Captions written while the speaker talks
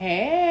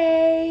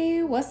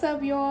Hey, what's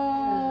up,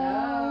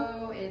 y'all?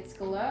 Hello, it's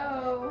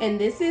Glow. And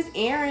this is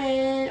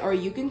Erin, or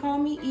you can call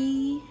me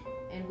E.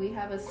 And we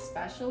have a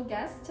special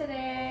guest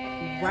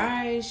today.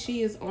 Right,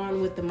 she is on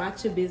with the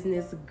Matcha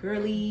Business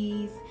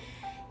Girlies.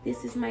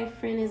 This is my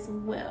friend as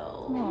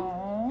well.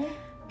 Aww.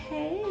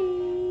 Hey.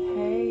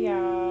 Hey,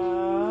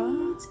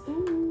 y'all.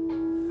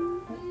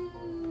 Ooh.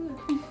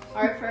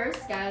 Our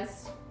first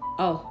guest.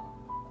 Oh.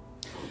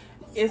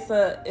 It's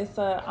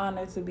a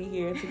honor to be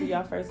here, to be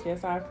your first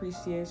guest. I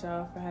appreciate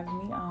y'all for having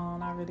me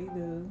on. I really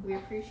do. We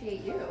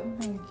appreciate you.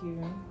 Thank you.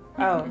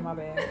 Oh, my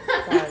bad.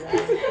 Sorry,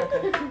 guys.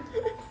 Okay.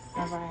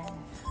 All right.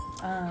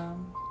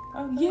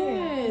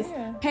 Yes.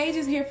 Yeah. Paige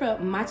is here for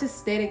Matcha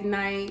Aesthetic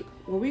Night,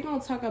 where we're going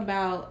to talk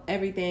about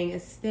everything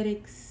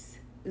aesthetics.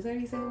 Is that how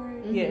you say the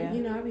word? Yeah.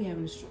 You know, I be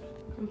having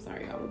I'm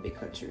sorry, y'all. I'm a big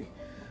country.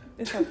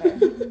 It's okay.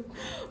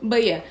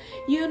 But yeah,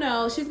 you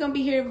know, she's gonna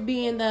be here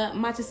being the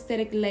Matcha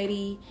aesthetic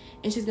lady,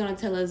 and she's gonna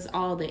tell us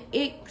all the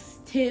icks,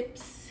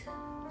 tips,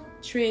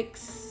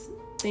 tricks,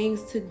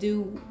 things to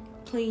do,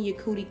 clean your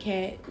cootie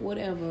cat,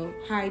 whatever,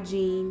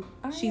 hygiene.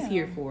 She's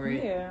here for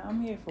it. Yeah,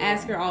 I'm here for it.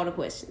 Ask her all the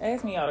questions.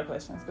 Ask me all the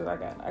questions, because I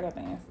got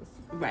the answers.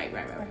 Right.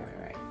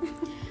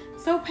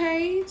 So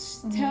Paige,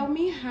 tell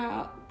me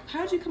how'd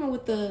you come up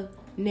with the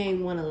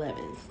name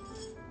 111?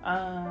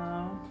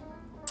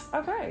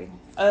 Okay.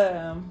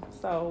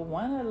 So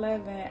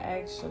 111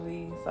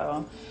 actually.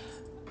 So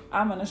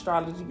I'm an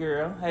astrology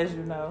girl, as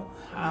you know.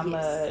 I'm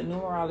a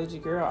numerology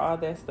girl, all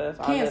that stuff.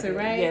 Cancer,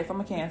 right? Yes, I'm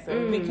a Cancer.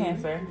 Big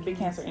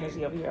Cancer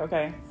energy over here.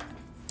 Okay.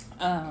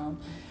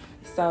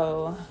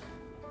 So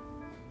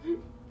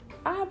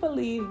I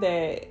believe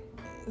that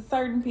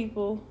some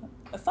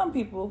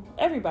people,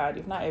 everybody,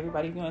 if not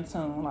everybody, if you're in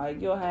tune,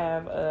 like you'll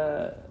have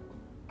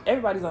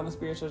everybody's on a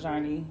spiritual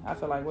journey. I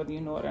feel like whether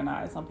you know it or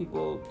not, some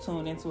people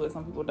tune into it,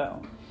 some people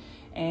don't.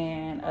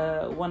 And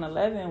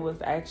 111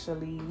 was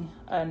actually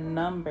a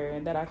number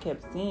that I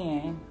kept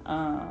seeing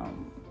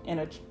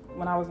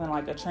when I was in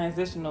like a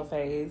transitional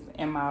phase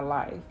in my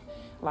life,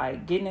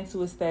 like getting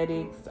into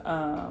aesthetics.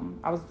 I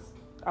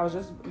was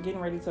just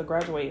getting ready to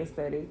graduate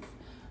aesthetics.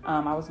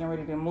 I was getting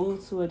ready to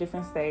move to a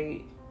different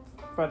state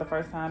for the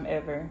first time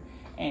ever,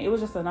 and it was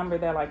just a number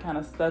that like kind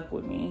of stuck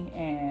with me.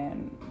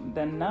 And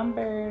the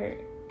number,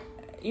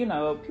 you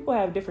know, people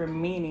have different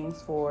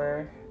meanings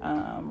for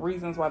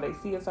reasons why they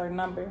see a certain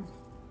number.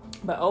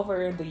 But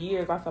over the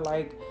years, I feel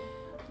like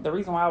the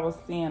reason why I was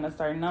seeing a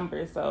certain number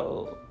is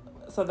so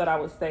that I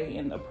would stay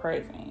in the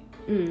present.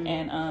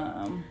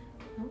 And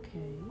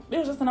it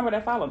was just a number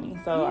that followed me.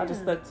 So I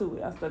just stuck to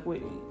it. I stuck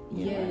with it.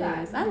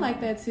 Yes, I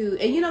like that too.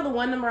 And you know, the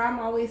one number I'm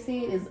always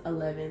seeing is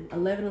 11.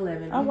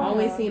 11. I'm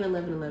always seeing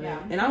 11. Yeah.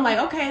 And I'm like,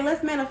 okay,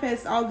 let's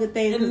manifest all good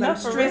things, because I'm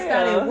stressed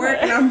out at work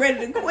and I'm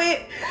ready to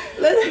quit.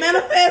 Let's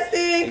manifest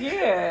it.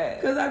 Yeah.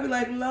 Because I be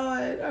like,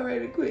 Lord, I'm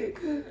ready to quit.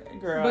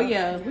 Girl. But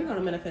yeah, we're going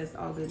to manifest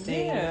all good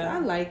things. Yeah. I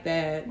like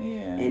that.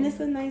 Yeah. And it's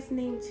a nice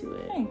name to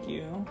it. Thank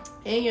you.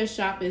 And your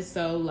shop is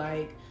so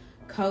like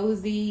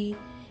cozy.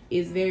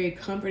 It's very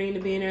comforting to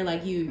be in there.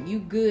 Like you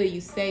good,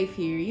 you safe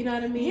here. You know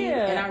what I mean?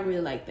 Yeah. And I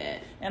really like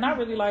that. And I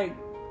really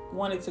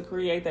wanted to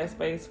create that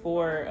space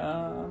for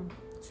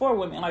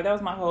women. Like that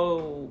was my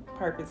whole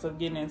purpose of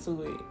getting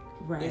into it.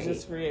 Right. Is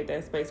just create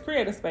that space.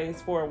 Create a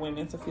space for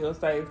women to feel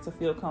safe, to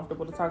feel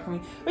comfortable, to talk to me.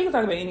 We can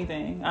talk about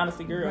anything,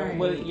 honestly, girl. Right.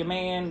 Whether your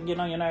man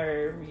get on your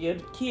nerve, your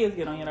kids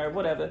get on your nerve,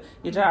 whatever.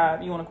 Your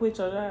job, you want to quit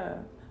your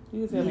job.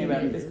 You can tell me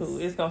about it. It's cool.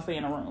 It's gonna stay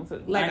in a room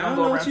too. Like I don't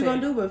know what you're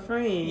gonna do, but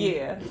friend.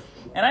 Yeah,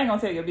 and I ain't gonna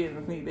tell your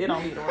business neither. It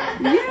don't need a room.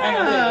 Yeah. I ain't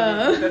gonna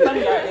tell your business. Some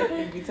of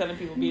y'all be telling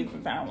people business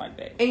and sound like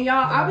that. And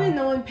y'all, I've been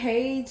knowing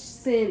Paige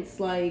since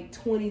like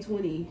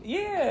 2020.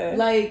 Yeah.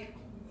 Like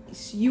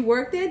you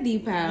worked at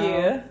Depot.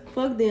 Yeah.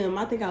 Fuck them.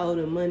 I think I owe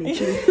them money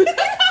too.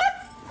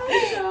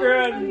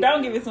 Girl,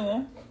 don't give it to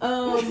them.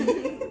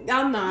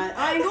 I'm not.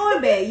 I ain't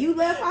going back. You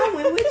left, I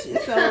went with you.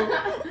 So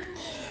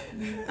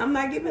I'm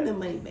not giving them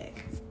money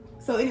back.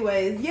 So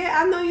anyways, yeah,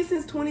 I've known you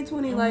since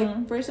 2020,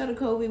 like fresh out of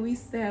COVID. We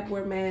used to have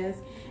wear masks.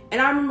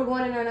 And I remember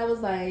going in there and I was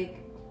like,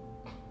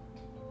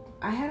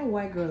 I had a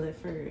white girl at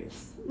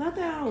first. Not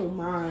that I don't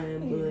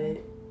mind,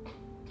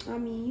 but I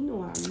mean, you know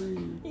what I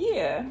mean.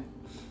 Yeah.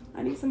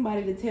 I need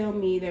somebody to tell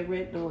me that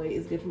retinol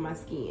is good for my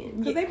skin.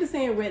 Because they've been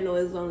saying retinol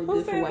is only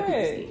good for white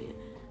people's skin.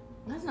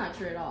 That's not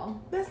true at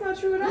all. That's not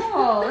true at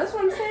all. That's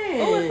what I'm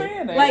saying. Who is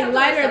saying that? Like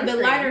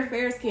lighter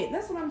fair skin.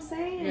 That's what I'm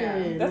saying.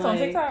 Yeah. That's on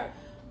TikTok.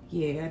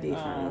 Yeah, I did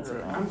find on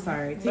TikTok. I'm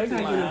sorry. TikTok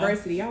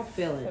University, y'all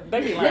feel it.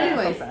 They be lying.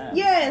 Anyways,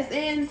 yes,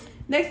 and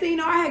next thing you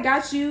know, I had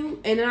got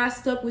you, and then I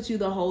stuck with you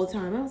the whole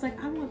time. I was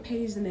like, I want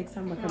Paige the next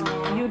time I come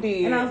in. You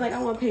did. And I was like,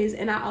 I want Paige,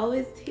 and I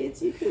always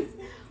hit you because,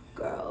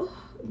 girl,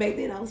 back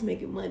then I was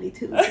making money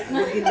too. I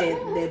was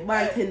getting that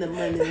bartender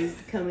money was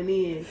coming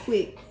in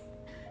quick.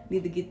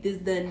 Need to get this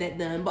done, that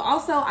done. But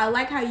also, I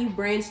like how you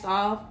branched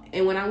off,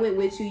 and when I went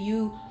with you,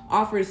 you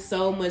offers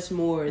so much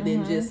more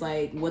than just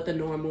like what the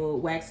normal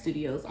wax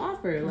studios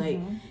offer. Like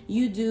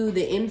you do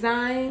the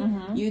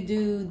enzyme, you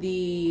do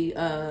the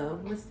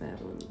what's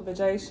that one?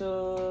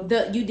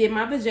 Vajacial. You did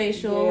my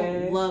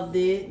vajacial, loved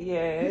it.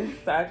 Yes,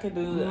 I could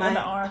do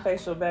underarm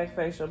facial, back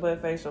facial,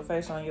 butt facial,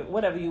 facial on you,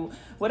 whatever you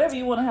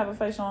want to have a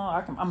facial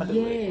on. I'm gonna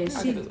do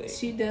it.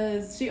 She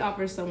does. She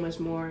offers so much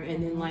more,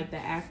 and then like the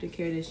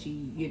aftercare that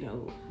she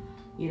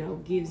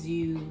gives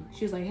you.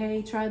 She was like,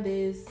 hey, try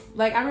this.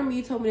 Like, I remember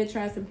you told me to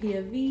try some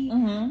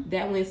PFV.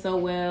 That went so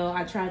well.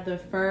 I tried the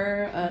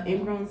fur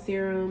ingrown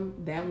serum.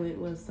 That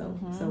went so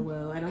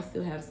well. And I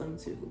still have some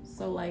too.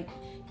 So, like,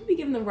 you be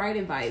giving the right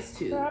advice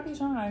too. Girl, I be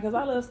trying because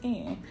I love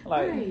skin.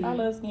 Like, right. I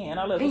love skin.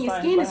 I love and your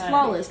skin is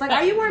flawless. Like,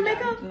 are you wearing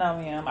makeup? No,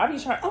 ma'am. I be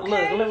trying.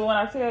 Okay. Look, when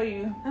I tell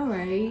you. All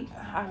right.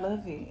 I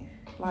love it.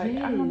 Like,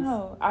 yes. I don't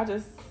know.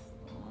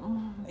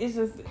 It's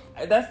just,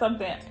 that's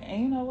something.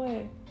 And you know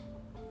what?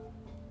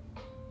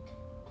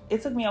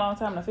 It took me a long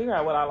time to figure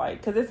out what I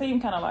like, because it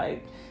seemed kind of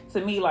like,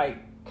 to me, like,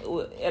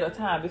 at a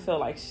time, it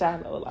felt like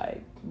shallow,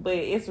 like, but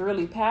it's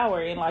really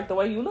power in, like, the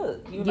way you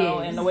look, you know,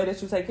 and the way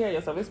that you take care of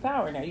yourself. It's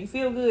power now. You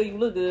feel good, you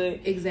look good.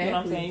 Exactly. You know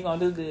what I'm saying? You're going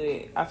to do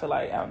good, I feel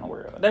like, out in the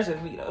world. That's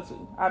just me, though,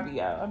 too. I be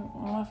out.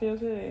 I feel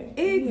good.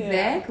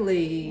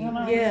 Exactly. Yeah. You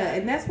know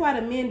and that's why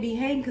the men be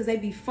hating, because they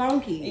be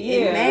funky.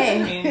 Yeah.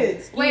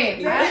 And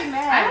Wait, I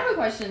have a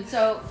question.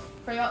 So,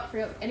 for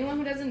anyone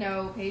who doesn't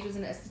know, Paige is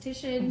an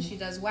esthetician. She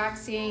does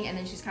waxing, and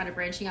then she's kind of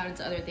branching out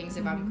into other things,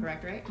 if I'm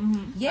correct, right?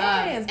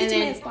 Yes, and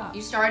then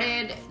you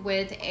started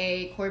with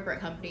a corporate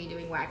company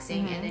doing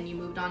waxing, and then you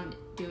moved on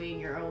doing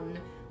your own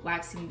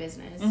waxing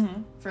business.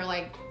 For,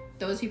 like,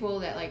 those people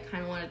that, like,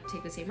 kind of want to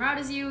take the same route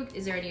as you,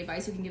 is there any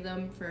advice you can give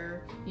them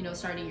for, you know,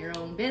 starting your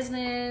own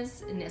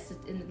business in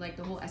like,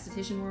 the whole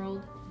esthetician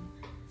world?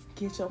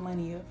 Get your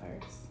money up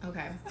first.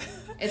 Okay.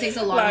 It takes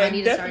a lot of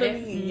money to start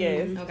it?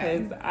 Yes.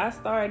 Because I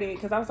started,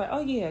 because I was like, oh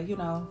yeah, you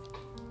know,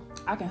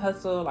 I can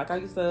hustle. Like, I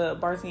used to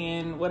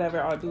bartend,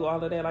 whatever, or do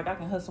all of that. Like, I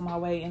can hustle my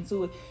way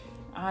into it.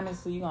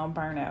 Honestly, you're going to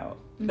burn out.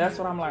 That's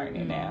what I'm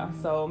learning now.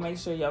 So make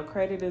sure your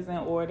credit is in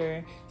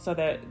order, so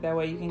that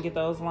way you can get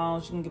those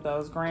loans, you can get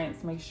those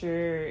grants. Make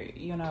sure,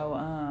 you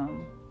know,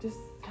 just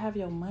have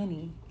your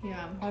money.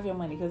 Yeah. Have your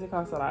money, because it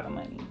costs a lot of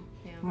money.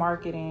 Yeah.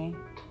 Marketing.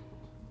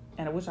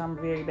 And which I'm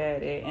very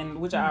bad at, and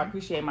which I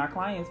appreciate my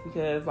clients,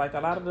 because, like, a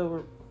lot of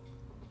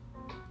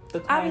the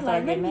clients I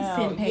get now,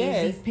 send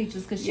Paige these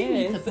pictures, because she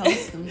needs to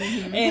post them.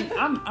 And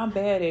I'm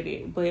bad at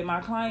it, but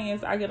my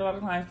clients, I get a lot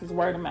of clients just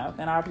word of mouth,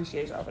 and I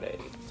appreciate y'all for that.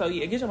 So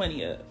yeah, get your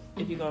money up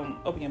if you're gonna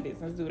open your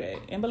business. Do that,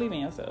 and believe in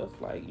yourself.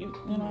 Like, you know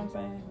what I'm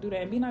saying. Do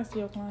that, and be nice to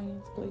your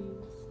clients,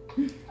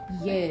 please.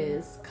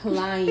 Yes,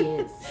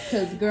 clients.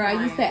 Because girl,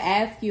 I used to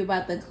ask you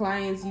about the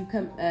clients you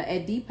come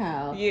at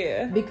Depot.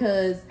 Yeah,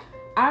 because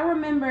I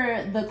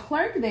remember the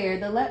clerk there,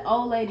 the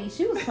old lady,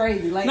 she was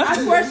crazy. Like, I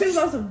swear she was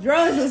on some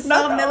drugs or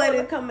something. That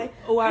lady come in.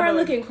 Her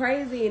looking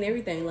crazy and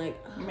everything. Like,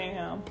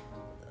 ma'am.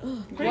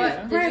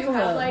 Pray for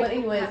her. Like, but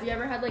anyways, have you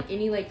ever had, like,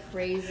 any, like,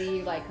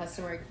 crazy, like,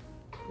 customer,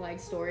 like,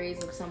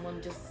 stories of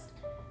someone just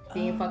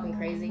being fucking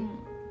crazy?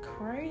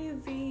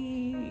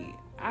 Crazy.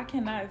 I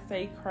cannot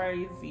say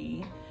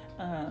crazy.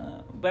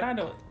 But I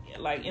know,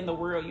 like, in the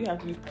world, you have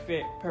to be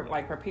prepared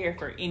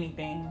for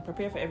anything.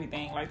 Prepare for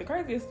everything. Like, the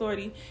craziest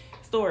story,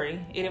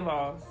 it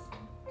involves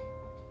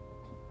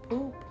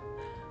poop.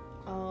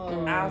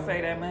 Oh. I'll say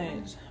that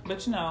much.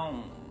 But, you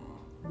know.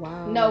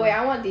 Wow. No, wait,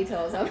 I want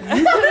details. You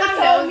could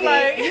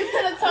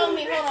have told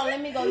me, hold on, let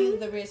me go use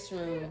the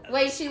restroom.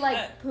 Wait, she,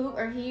 like, pooped,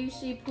 or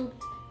she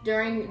pooped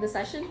during the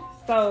session?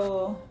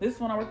 So, this is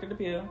when I worked at the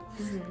pill.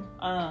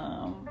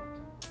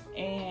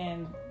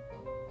 And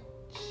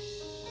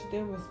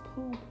there was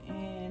poop,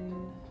 and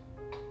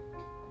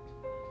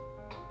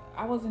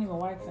I wasn't even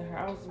waxing her.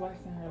 I was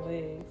waxing her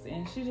legs,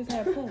 and she just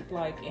had poop,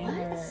 like, in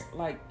her,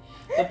 like,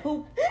 the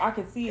poop, I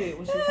could see it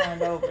when she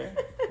turned over.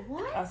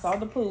 What? I saw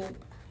the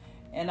poop,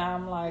 and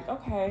I'm like,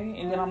 okay,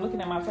 and then I'm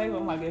looking at my table,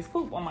 I'm like, there's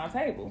poop on my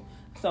table.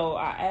 So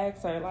I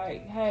asked her,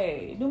 like,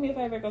 hey, do me a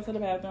favor, go to the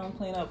bathroom,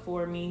 clean up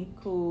for me.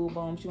 Cool,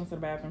 boom. She went to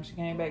the bathroom, she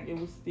came back, it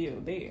was still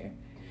there.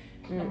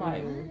 I'm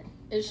like,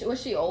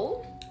 was she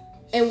old?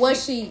 And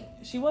was she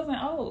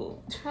wasn't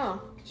old. Huh.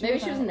 Maybe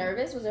she was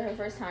nervous. Was it her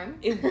first time?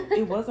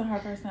 It wasn't her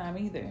first time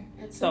either.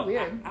 That's so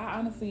weird. I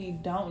honestly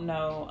don't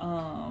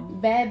know.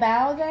 Bad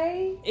bowel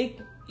day?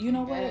 You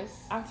know what?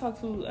 I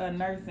talked to a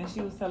nurse, and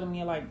she was telling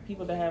me, like,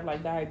 people that have,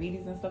 like,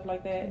 diabetes and stuff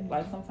like that,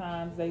 like,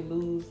 sometimes they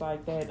lose,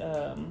 like, that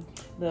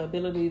the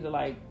ability to,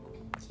 like,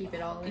 keep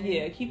it all in.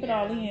 Yeah, keep it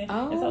all in.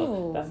 Oh, and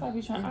so that's why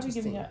I be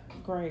giving you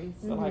grace.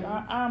 So, like,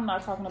 I'm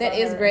not talking about that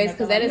is grace,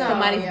 because that is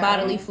somebody's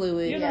bodily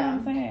fluid. You know what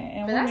I'm saying?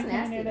 And but that's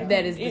nasty.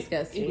 That is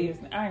disgusting. It is.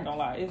 I ain't gonna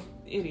lie.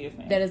 It is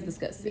nasty. That is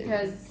disgusting.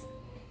 Because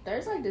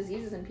there's, like,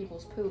 diseases in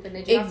people's poop, and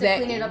did you have to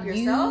clean it up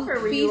yourself, or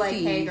were you like,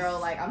 hey girl,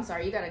 like, I'm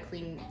sorry, you gotta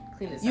clean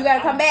this up. You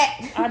gotta come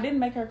back. I didn't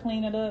make her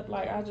clean it up.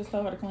 Like, I just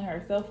told her to clean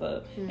herself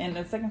up. And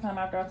the second time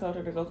after I told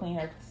her to go clean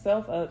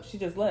herself up, she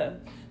just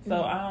left.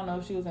 So I don't know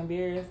if she was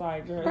embarrassed,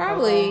 like, girl,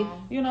 probably.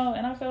 You know,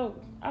 and I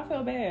felt I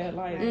feel bad,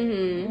 like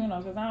you know,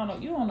 because I don't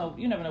know,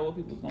 you never know what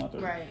people's going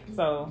through, right?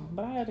 So,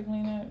 but I had to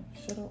clean that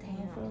shit up.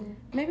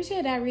 Maybe she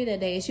had diarrhea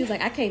that day, and she was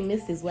like, "I can't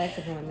miss this wax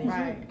appointment.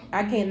 Right?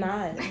 I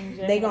cannot.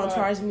 They gonna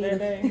charge me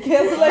the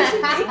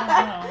cancellation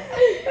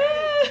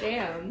fee.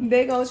 Damn.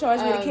 They gonna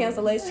charge me the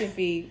cancellation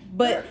fee."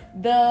 But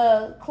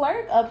the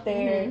clerk up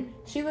there,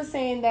 she was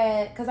saying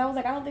that because I was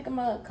like, "I don't think I'm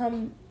gonna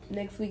come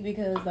next week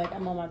because like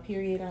I'm on my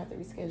period. I have to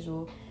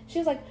reschedule." She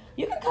was like,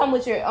 "You can come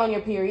on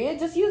your period.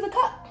 Just use a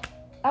cup."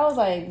 I was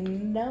like,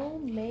 "No,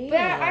 ma'am." But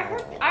I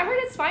heard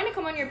it's fine to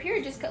come on your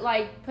period. Just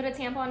like put a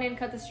tampon in,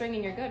 cut the string,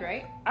 and you're good,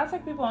 right? I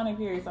take people on their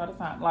periods all the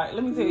time. Like,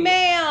 let me tell you,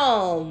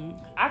 ma'am.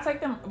 I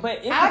take them,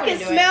 but if I can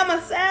smell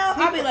myself.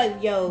 I'll be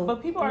like, "Yo,"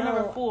 but people are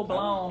never full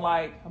blown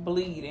like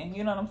bleeding.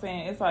 You know what I'm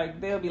saying? It's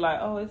like they'll be like,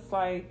 "Oh, it's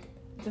like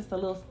just a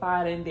little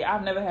spot in there."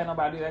 I've never had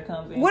nobody that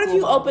comes in. What if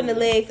you open the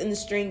legs and the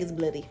string is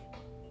bloody?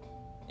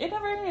 It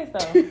never is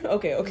though.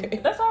 Okay.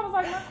 That's why I was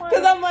like, my friend.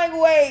 Because I'm like,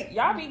 wait,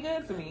 y'all be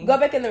good to me. Go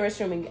back in the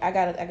restroom and I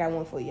got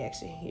one for you.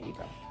 Actually, here you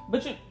go.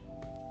 But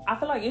I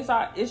feel like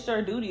it's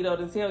your duty though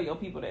to tell your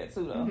people that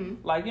too though.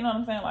 Like, you know what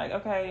I'm saying? Like,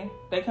 okay,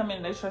 they come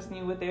in, they trusting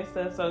you with their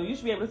stuff, so you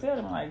should be able to tell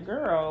them like,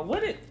 girl,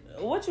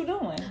 what you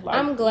doing? Like,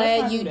 I'm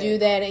glad you do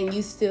that and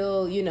you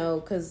still, you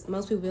know, because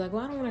most people be like,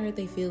 well, I don't want to hurt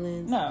their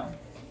feelings. No.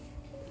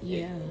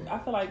 Yeah. I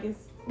feel like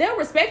they'll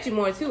respect you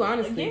more too,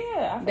 honestly.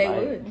 Yeah, I feel they like,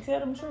 would. Tell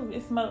them the truth.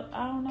 It smell.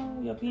 I don't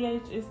know. Your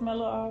pH, it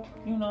smell off.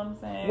 You know what I'm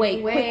saying?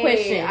 Wait. Quick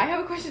question. I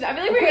have a question. I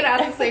feel like we're gonna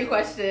ask the same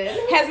question.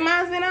 Has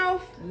mine been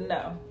off?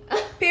 No.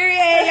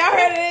 Period. Y'all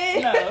heard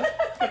it? No.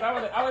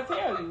 Because I would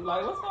tell you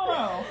like, what's going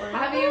on?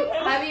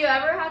 Have you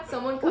ever had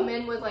someone come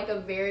in with like a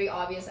very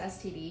obvious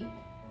STD?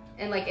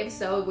 And like, if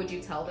so, would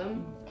you tell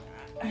them?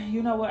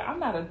 You know what? I'm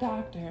not a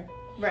doctor.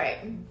 Right.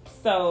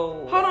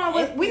 So hold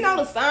on. We know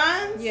the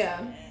signs.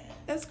 Yeah.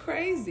 That's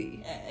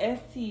crazy.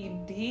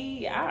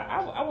 STD, I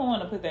wouldn't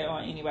want to put that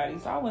on anybody,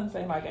 so I wouldn't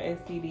say like a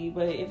STD.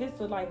 But if it's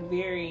like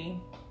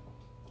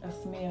a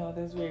smell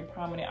that's very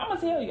prominent, I'm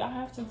gonna tell you. I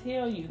have to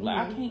tell you.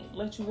 Like I can't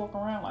let you walk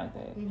around like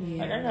that.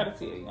 Like I gotta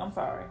tell you. I'm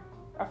sorry.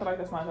 I feel like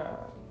that's my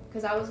job.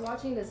 Because I was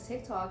watching this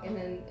TikTok and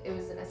then it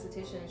was an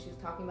esthetician and she was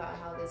talking about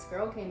how this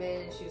girl came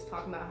in and she was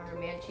talking about how her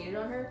man cheated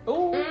on her.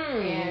 Ooh.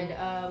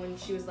 And when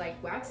she was like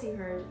waxing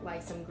her,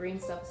 like some green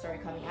stuff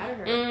started coming out of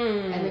her.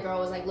 And the girl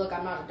was like, look,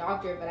 I'm not a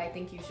doctor, but I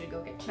think you should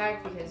go get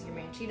checked because your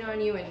man cheated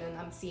on you and then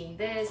I'm seeing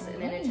this.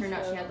 And then it turned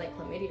out she had like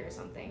chlamydia or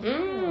something.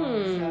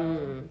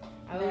 So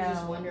I would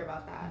just wonder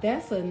about that.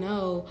 That's a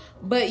no.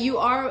 But you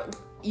are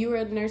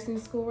at nursing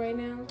school right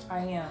now? I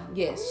am.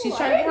 Yes. She's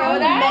trying to get her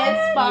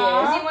med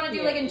spa. Because you want to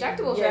do like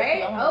injectables,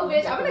 right? Oh,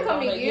 bitch, I'm going to come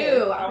to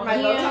you for my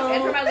Botox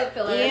and for my lip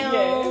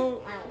filler.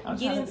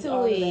 Get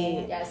into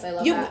it. Yes, I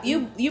love that.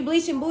 You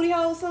bleaching booty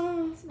holes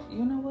soon?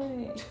 You know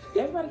what?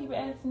 Everybody keep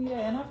asking me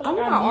that, and I feel like I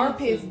want my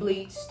armpits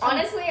bleached.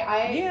 Honestly,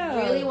 I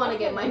really want to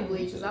get mine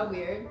bleached. Is that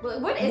weird?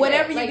 What is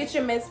Whatever it? you get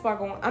your med spa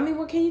going. I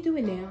mean, can you do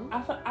it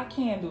now? I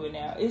can do it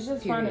now. It's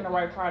just finding the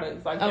right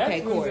products. Like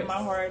that's really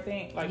my hard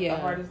thing. Like the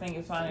hardest thing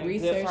is finding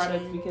good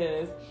products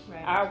because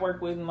I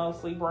work with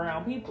mostly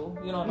brown people.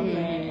 You know what I'm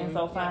saying? And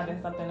so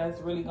finding something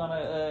that's really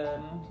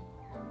gonna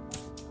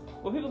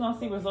people gonna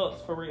see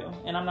results for real.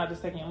 And I'm not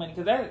just taking your money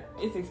because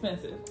it's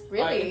expensive.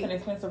 Really, like, it's an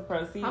expensive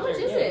procedure. How much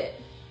is it?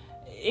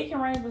 It can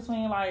range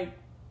between like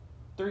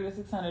 $300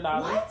 to $600.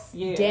 What?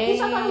 Yeah.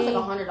 Dang. I thought it was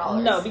like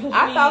 $100. No, because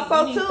I thought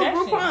so too.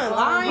 Groupon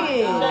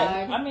lying.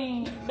 I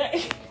mean, do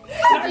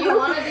you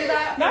want to do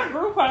that? Not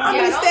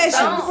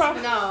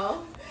Groupon.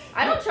 No.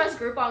 I don't trust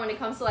Groupon when it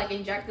comes to like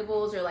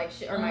injectables or like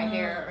or my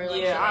hair or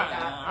like shit like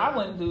that. I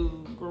wouldn't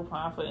do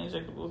Groupon for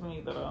injectables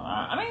neither though.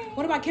 I mean,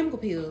 what about chemical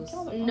pills?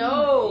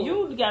 No,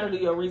 you got to do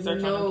your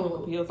research on the chemical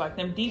pills, like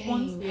them deep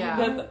ones.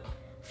 Yeah.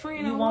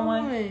 Friend, you want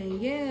one?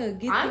 Yeah.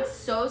 I'm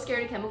so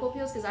scared of chemical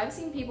peels because I've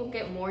seen people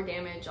get more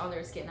damage on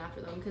their skin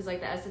after them because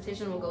like the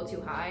esthetician will go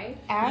too high.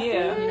 After,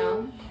 you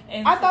know.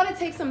 And I thought it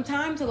takes some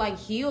time to like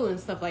heal and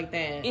stuff like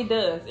that. It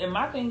does, and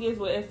my thing is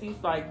with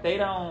SCs, like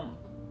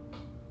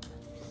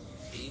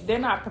they're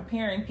not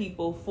preparing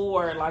people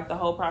for like the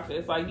whole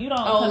process. Like you don't.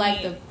 Oh,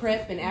 like the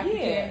prep and aftercare.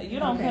 Yeah, you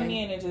don't come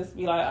in and just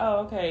be like,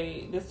 oh,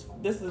 okay, this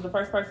is the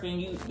first person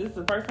this is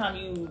the first time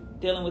you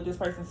dealing with this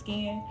person's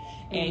skin,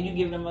 and you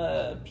give them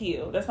a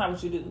pill. That's not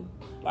what you do.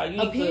 Like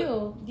you a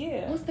pill.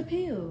 Yeah. What's the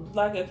pill?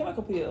 Like a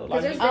chemical pill.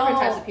 Like there's different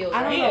types of pills.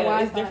 I don't know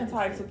why. There's different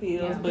types of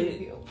pills, but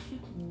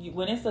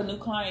when it's a new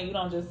client, you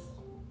don't just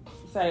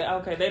say,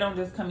 okay, they don't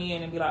just come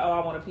in and be like, oh,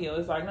 I want a pill.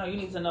 It's like, no, you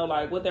need to know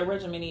like what their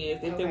regimen is.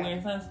 If they're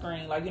wearing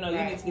sunscreen, like, you know,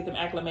 you need to get them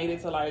acclimated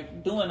to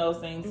like doing those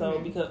things.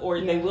 So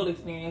they will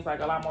experience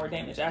like a lot more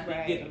damage after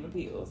you get them the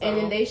pills. So. And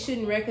then they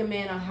shouldn't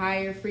recommend a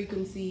higher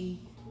frequency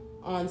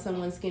on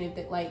someone's skin if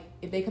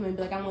they come in and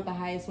be like, I want the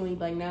highest one. You'd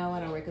be like, no, I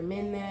don't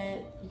recommend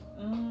that.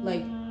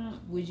 Like,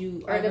 would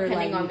you? Or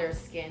depending on their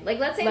skin. Like,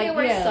 let's say they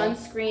wear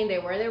sunscreen, they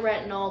wear their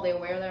retinol, they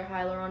wear their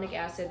hyaluronic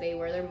acid, they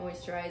wear their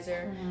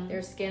moisturizer.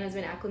 Their skin has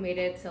been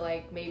acclimated to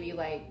like maybe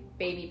like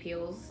baby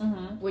peels.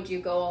 Would you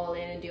go all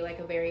in and do like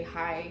a very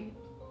high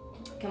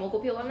chemical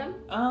peel on them?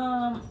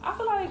 I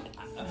feel like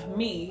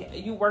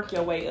you work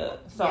your way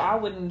up. So I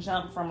wouldn't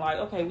jump from like,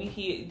 okay, we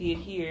did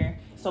here,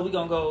 so we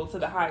gonna go to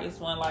the highest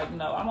one. Like,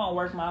 no, I'm gonna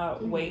work my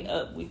way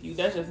up with you.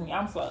 That's just me.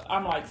 I'm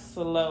like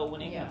slow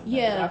when it comes to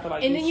that. I feel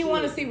like and then you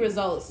want to see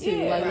results too.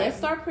 Yeah, like let's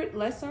start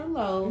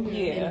low,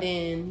 and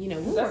then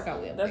we'll work our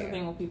way up. That's the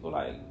thing with people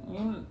like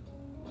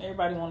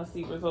everybody want to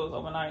see results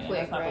overnight, and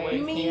that's not the way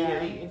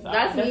skincare is.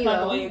 That's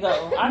not the way it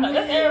goes. I know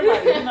that's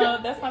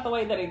everybody. That's not the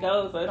way that it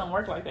goes. So it don't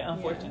work like that,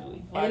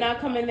 unfortunately. Yeah. And then I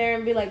come in there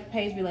and be like,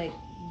 Paige, be like,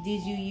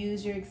 did you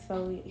use your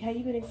exfoliant? Have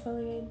you been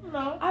exfoliating?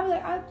 No. I be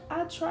like,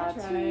 I tried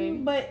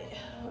to, but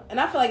and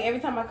I feel like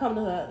every time I come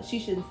to her, she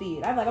shouldn't see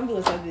it. I'm like, I'm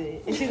doing so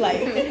good, and she's like,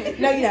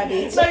 no, you're not,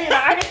 bitch. No, you're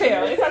not. I can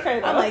tell. It's okay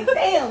though. I'm like,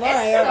 damn, all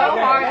right, it's so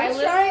hard. I'm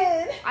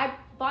trying. I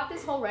bought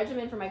this whole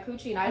regimen for my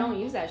coochie, and I don't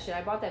use that shit.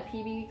 I bought that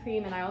PB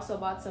cream, and I also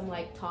bought some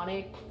like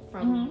tonic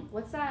from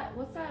what's that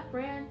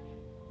brand?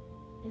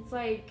 It's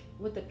like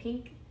with the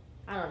pink.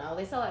 I don't know.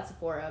 They sell at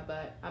Sephora,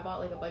 but I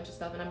bought like a bunch of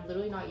stuff, and I'm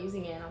literally not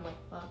using it. And I'm like,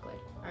 fuck, like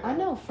I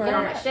know. Get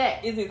on my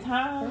shit. Is it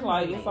time?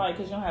 Like it's like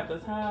because you don't have the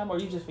time, or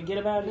you just forget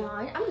about it? No,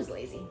 I'm just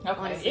lazy. Okay,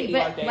 honestly,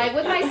 but like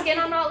with my skin,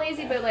 I'm not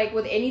lazy. But like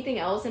with anything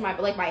else in my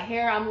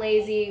hair, I'm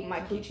lazy.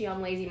 My coochie,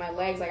 I'm lazy. My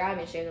legs, like I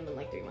haven't shaved them in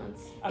like 3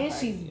 months. Okay. And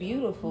she's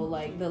beautiful.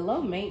 Like the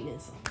low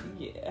maintenance.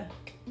 Yeah.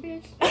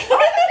 Bitch. I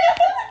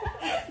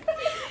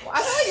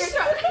feel like you're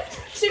trying.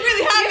 She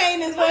really high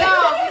maintenance, but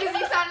no, because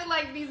you sounded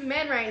like these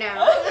men right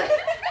now.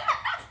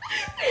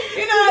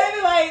 You know, they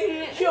be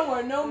like, she don't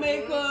wear no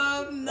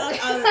makeup.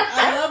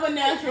 I love a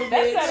natural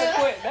bitch.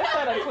 That's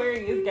that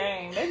Aquarius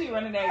game. They be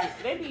running that.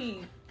 They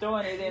be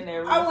throwing it in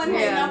there. I wasn't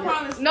hating, I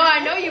promise. No,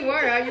 I know you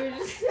were. You were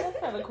just. That's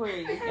that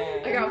Aquarius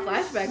game. I got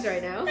flashbacks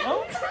right now.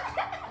 Oh.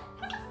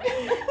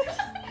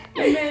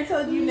 Your man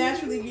told you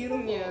naturally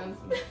beautiful. Yeah.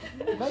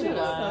 That's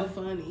so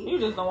funny. You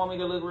just don't want me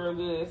to look real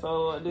good,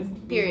 so this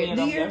period.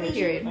 Do you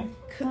period?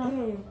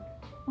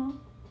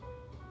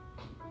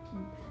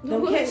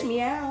 Don't catch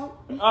me out.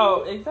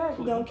 Oh,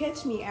 exactly. Don't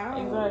catch me out.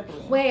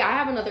 Exactly. Wait, I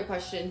have another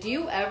question. Do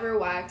you ever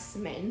wax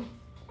men?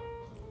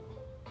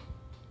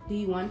 Do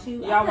you want to?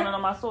 Y'all want to know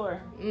my story?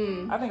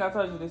 I think I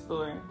told you this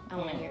story. I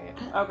want to hear it.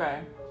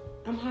 Okay.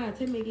 I'm high.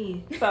 Tell me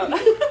again.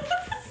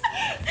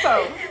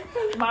 So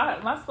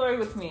my story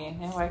with men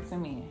and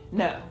waxing men.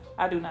 No,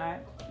 I do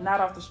not. Not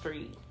off the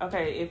street.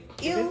 Okay, if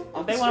they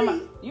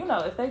want,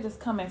 if they just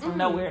come in from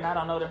nowhere and I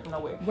don't know them from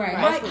nowhere.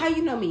 Right. How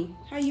you know me?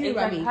 How you know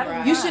about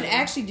me? You should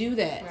actually do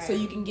that so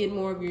you can get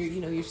more of your,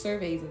 your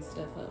surveys and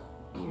stuff up.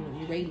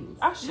 Your ratings.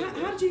 I should.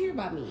 How did you hear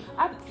about me?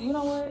 You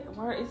know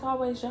what? It's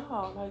always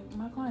y'all. Like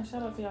my client.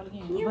 Shout out to y'all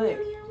again.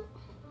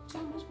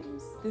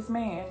 This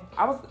man,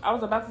 I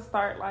was about to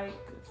start like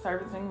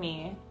servicing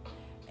men,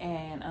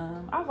 and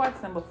I've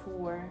waxed them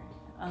before.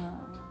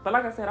 But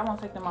like I said, I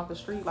won't take them off the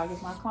street. Like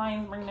if my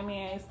clients bring them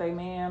in, it's their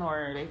man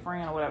or their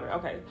friend or whatever.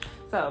 Okay,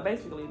 so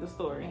basically the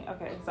story.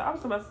 Okay, so I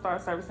was about to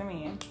start servicing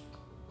men,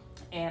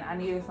 and I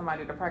needed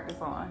somebody to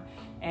practice on.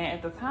 And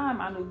at the time,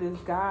 I knew this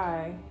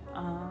guy.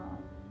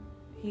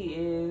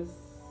 He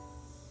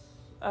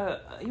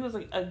was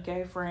a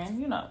gay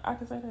friend. I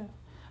can say that.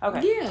 Okay.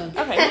 Yeah.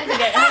 Okay. He was a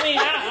gay. I mean,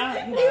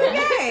 he was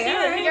gay.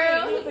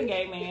 He was a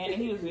gay man,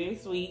 and he was very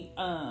sweet.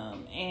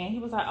 And he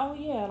was like, "Oh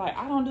yeah, like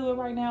I don't do it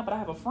right now, but I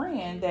have a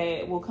friend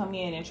that will come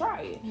in and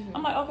try it." Mm-hmm.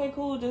 I'm like, "Okay,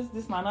 cool. Just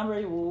this my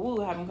number.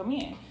 We'll have him come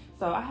in."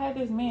 So I had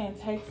this man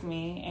text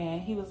me, and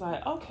he was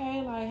like,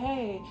 "Okay, like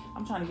hey,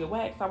 I'm trying to get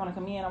waxed. I want to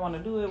come in. I want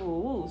to do it.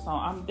 Woo." So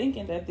I'm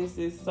thinking that this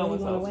is so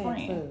and so's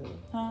friend,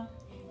 huh?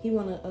 He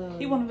wanted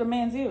the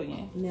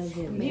Manzillion.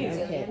 Manzillion.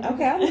 Yeah.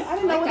 Okay. I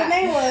didn't know what the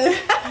name was.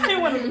 He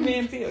wanted the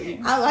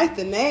Manzillion. I like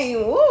the name.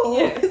 Woo.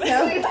 Yes.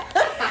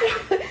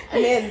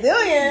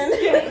 Manzillion.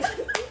 Yes.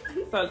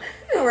 So,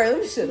 all right,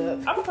 let me shut up.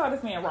 I'm gonna call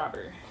this man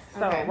Robert.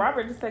 So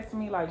Robert just texted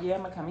me like, "Yeah,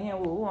 I'm gonna come in.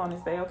 Woo on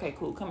this day. Okay,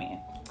 cool. Come in."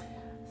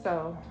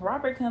 So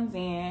Robert comes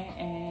in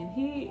and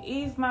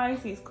he's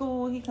nice. He's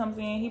cool. He comes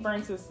in.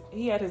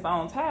 He had his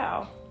own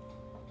towel.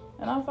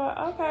 And I was like,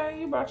 okay,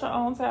 you brought your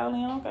own towel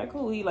in. Okay,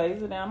 cool. He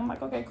lays it down. I'm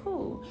like, okay,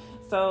 cool.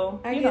 So,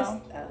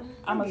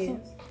 I'm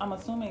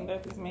assuming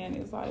that this man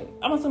is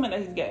I'm assuming that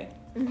he's gay.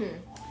 Mm-hmm.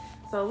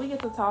 So we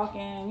get to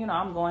talking.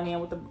 I'm going in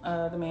with the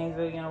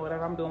Manzillion or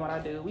whatever. I'm doing what I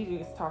do. We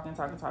just talking.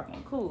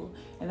 Cool.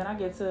 And then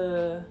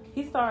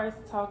he starts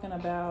talking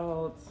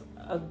about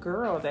a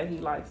girl that he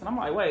likes. And I'm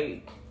like,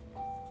 wait,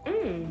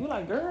 you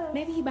like girls?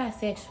 Maybe he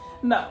bisexual.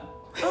 No.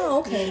 Oh,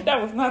 okay.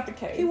 That was not the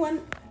case. He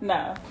wasn't?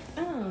 No.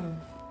 Oh.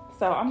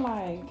 So I'm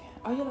like,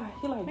 oh,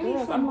 he like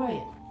girls. I'm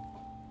like,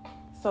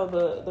 so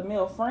the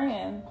male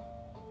friend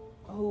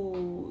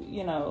who,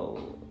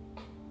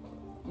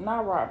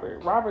 not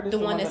Robert. Robert is the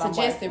one that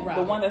suggested Robert.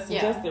 The one that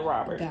suggested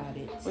Robert. Got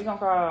it. We're going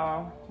to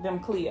call them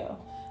Cleo.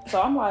 So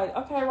I'm like,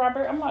 okay,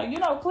 Robert. I'm like,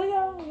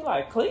 Cleo? You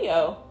like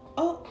Cleo?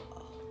 Oh.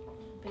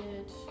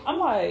 Bitch. I'm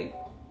like,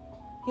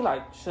 he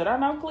like, should I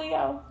know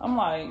Cleo? I'm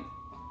like,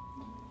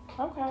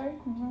 okay,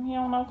 he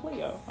don't know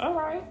Cleo. All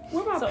right.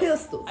 What about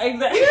Pistol?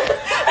 Exactly.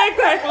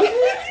 Exactly.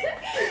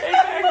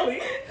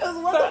 Because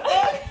what the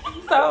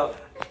fuck? So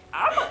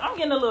I'm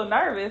getting a little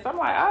nervous. I'm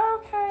like,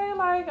 oh,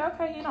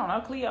 okay, you don't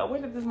know, Cleo,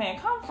 where did this man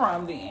come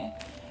from then?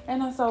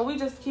 And so we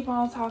just keep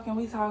on talking,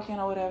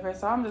 or whatever.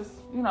 So I'm just,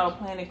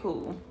 playing it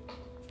cool.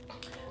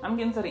 I'm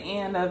getting to the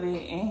end of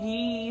it, and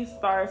he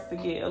starts to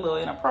get a little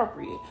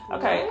inappropriate.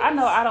 Okay, what? I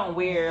know I don't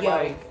wear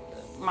I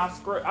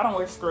don't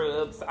wear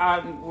scrubs. I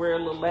wear a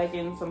little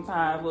leggings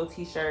sometimes, a little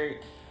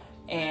t-shirt,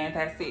 and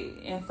that's it.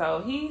 And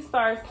so he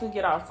starts to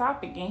get off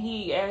topic, and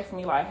he asks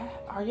me like,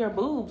 "Are your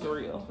boobs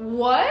real?"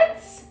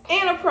 What?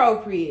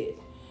 Inappropriate.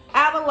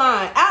 Out of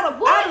line. Out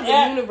of the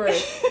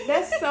universe.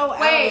 That's so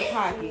out of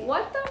pocket.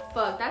 What the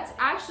fuck? That's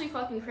actually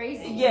fucking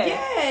crazy.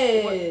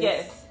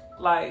 Yes.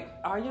 Like,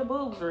 are your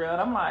boobs real?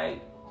 And I'm like,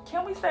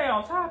 can we stay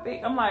on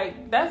topic? I'm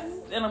like, that's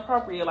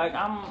inappropriate. Like,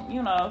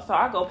 so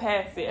I go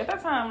past it. At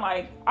that time,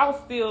 like, that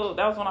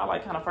was when I,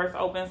 like, kind of first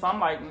opened. So I'm,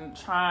 like,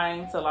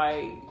 trying to,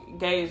 like,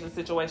 gauge the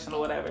situation or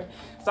whatever.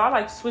 So I,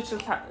 like, switch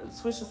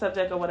the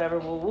subject or whatever,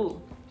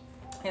 woo.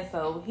 And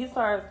so he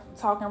started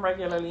talking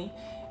regularly.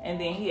 And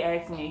then he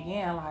asked me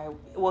again,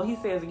 he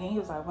says again, he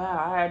was like,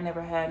 wow, I had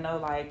never had no,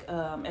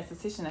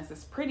 esthetician that's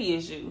as pretty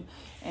as you.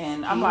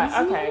 And I'm like,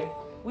 okay,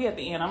 we at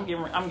the end. I'm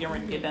getting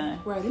ready to get done.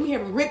 Right, let me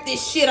have rip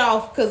this shit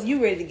off, because you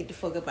ready to get the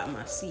fuck up out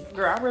my seat.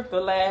 Girl, I ripped the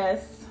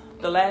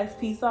last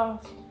piece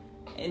off,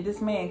 and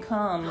this man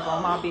comes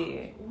on my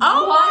bed.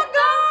 Oh my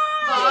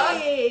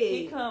God!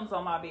 He comes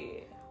on my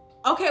bed.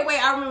 Okay, wait,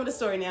 I remember the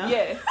story now.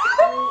 Yes.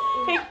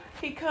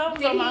 He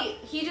comes on my...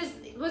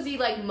 Was he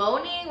like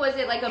moaning? Was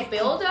it like a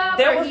build-up?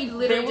 Or he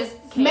literally just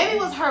came? Maybe it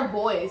was her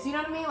voice. You know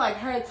what I mean? Like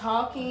her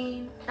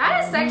talking.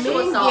 That is sexual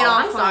assault.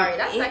 I'm sorry.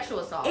 That's sexual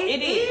assault.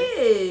 It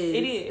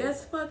is.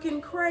 That's fucking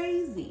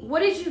crazy.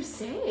 What did you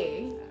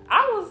say?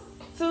 I was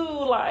too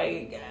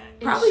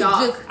probably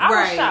shocked. I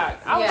was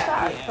shocked.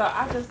 Yeah. So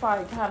I just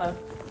kind of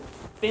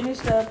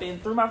finished up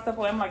and threw my stuff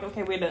away. I'm like,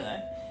 okay, we're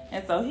done.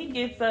 And so he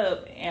gets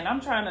up, and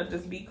I'm trying to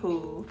just be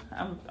cool.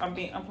 I'm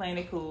playing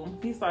it cool.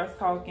 He starts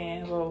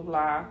talking, blah blah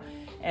blah,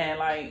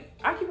 and I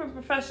keep it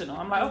professional.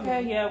 I'm like,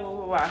 okay, yeah, blah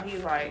blah blah.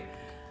 He's like,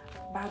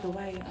 by the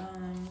way, I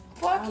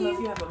don't know if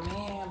you have a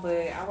man,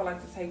 but I would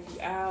like to take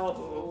you out,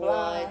 blah blah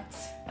blah. What?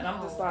 And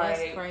I'm just like,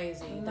 that's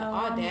crazy. No, the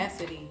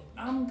audacity.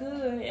 I'm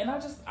good, and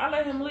I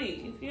let him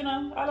leave.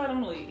 I let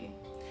him leave.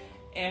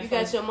 And you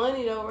got your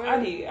money though, right?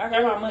 I did. I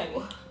got my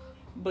money,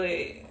 but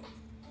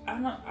I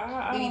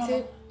don't. Did he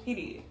tip? He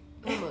did.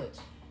 How much?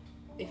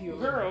 If you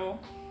remember. Girl,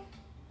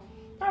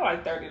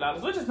 probably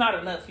 $30, which is not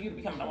enough for you to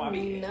be coming on my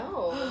bed.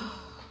 No.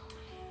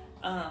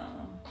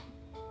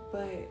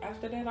 But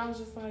after that, I was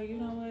just like, you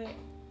know what?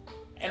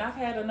 And I've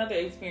had another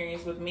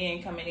experience with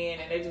men coming in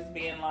and they just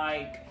being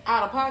like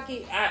out of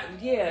pocket.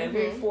 And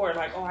very forward,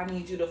 like, oh, I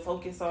need you to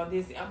focus on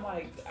this. I'm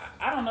like,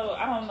 I don't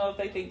know if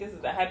they think this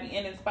is a happy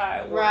ending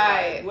spot, or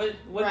right? What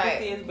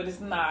this is, but it's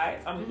not.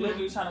 I'm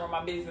literally trying to run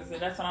my business,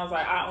 and that's when I was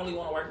like, I only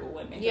want to work with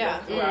women. Yeah,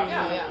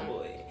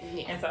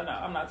 And so no,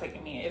 I'm not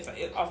taking men. It's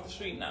off the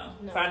street. No.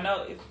 If I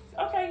know, it's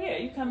okay. Yeah,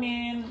 you come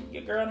in,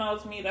 your girl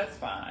knows me. That's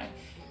fine.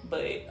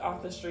 But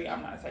off the street,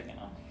 I'm not taking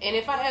them. And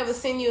if I ever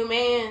send you a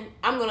man,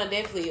 I'm gonna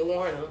definitely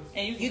warn him.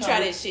 And you try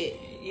that shit.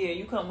 Yeah,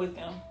 you come with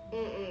them.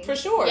 For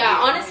sure.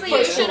 Yeah, honestly,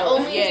 you should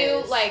only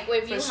do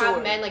if you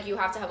have men, you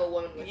have to have a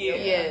woman with you.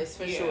 Yes,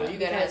 for sure. You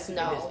gotta have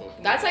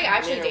that's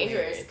actually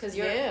dangerous because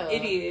you're.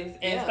 It is,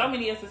 and so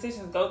many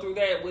estheticians go through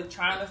that with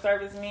trying to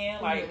service men.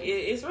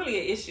 It's really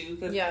an issue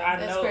because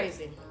I know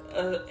crazy.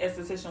 A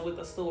esthetician with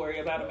a story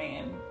about a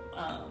man.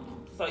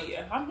 So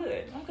yeah, I'm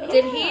good.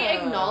 Did he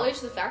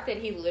acknowledge the fact that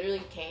he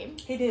literally came?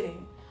 He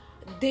didn't.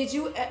 Did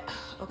you? Okay.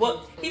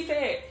 Well, he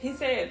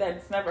said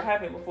that's never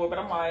happened before, but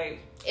I'm like,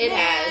 it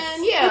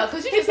has. Yeah,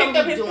 because you just don't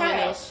be doing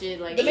that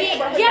shit like that. He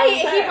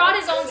brought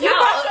his own towel. You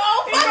brought your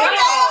own fucking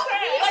towel.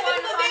 Like this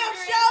is a damn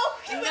show.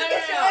 No.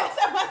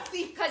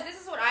 Because this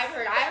is what I've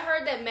heard. I've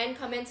heard that men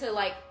come into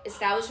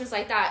establishments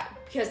like that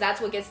because that's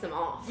what gets them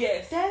off.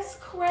 Yes, that's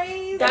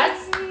crazy.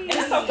 And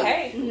it's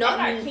okay.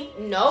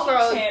 No,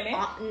 girl.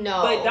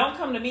 No, but don't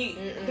come to me.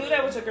 Do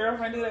that with your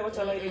girlfriend. Do that with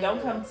your lady.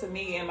 Don't come to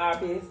me in my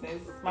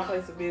business, my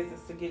place of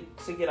business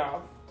to get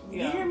off.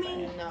 You hear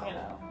me?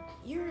 No.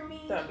 You hear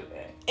me? Don't do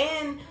that.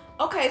 And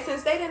okay,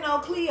 since they didn't know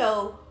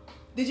Cleo,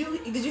 did you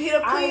hit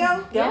up Cleo?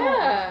 I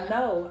don't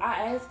know.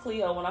 I asked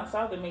Cleo when I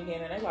saw them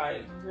again, and they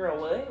like, girl,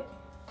 what?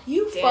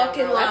 You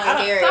fucking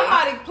lying.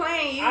 Somebody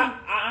playing you.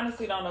 I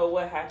honestly don't know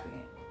what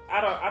happened.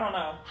 I don't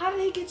know. How did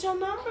he get your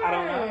number? I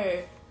don't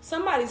know.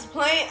 Somebody's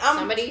playing.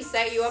 Somebody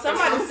set you up.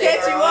 Somebody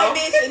set you up,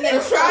 bitch, and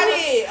then tried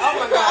it. Oh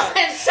my god.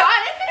 And shot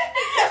it.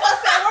 That's what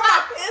I said. Where my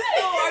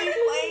pistol? Are you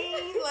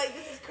playing? Like,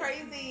 this is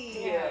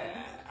crazy.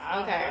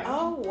 Yeah. Okay.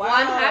 Oh wow. Well,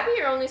 I'm happy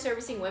you're only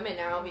servicing women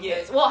now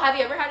because. Well, have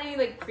you ever had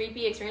any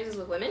creepy experiences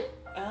with women?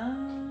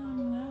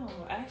 No.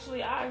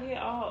 Actually, I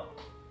get all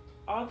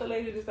the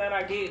ladies that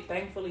I get,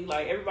 thankfully,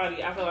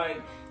 everybody, I feel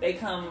like they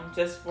come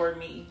just for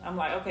me. I'm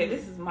like, okay,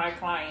 this is my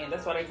client.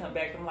 That's why they come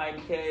back. I'm like,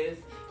 because,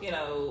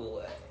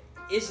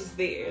 it's just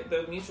there.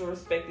 The mutual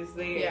respect is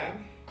there. Yeah.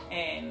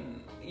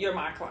 And you're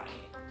my client,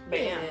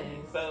 basically.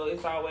 Yeah. So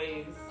it's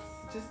always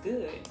just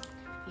good.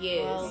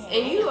 Yes.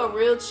 And you a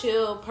real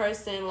chill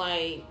person,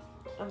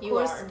 Of You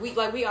course,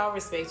 are. we all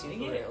respect you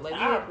for real. Like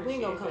we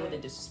ain't gonna come with the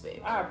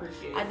disrespect. I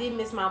appreciate it. I did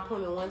miss my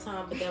appointment one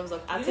time, but that was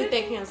like I took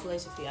that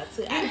cancellation fee.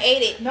 I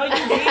ate it. No, you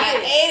did. I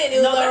ate it.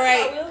 It was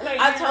alright.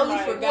 I totally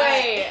like, forgot.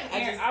 Wait,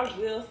 I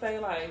will say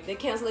like the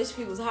cancellation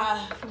fee was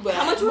high, but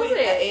how much was it?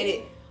 I ate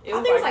it. I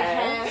think it was like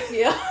half.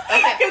 Yeah.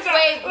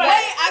 Okay, wait,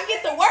 I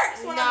get the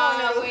works when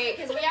I'm no, wait,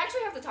 because we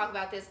actually have to talk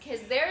about this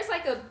because there's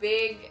like a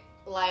big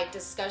like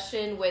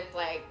discussion with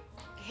like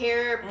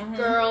hair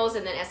girls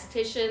and then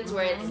estheticians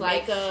where it's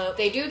like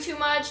they do too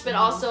much, but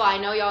also I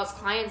know y'all's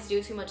clients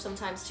do too much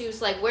sometimes too.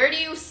 So like, where do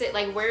you sit?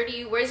 Like,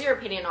 where's your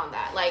opinion on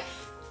that? Like,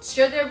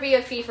 should there be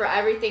a fee for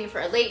everything, for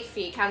a late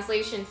fee,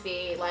 cancellation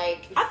fee?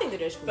 Like, I think that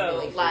there's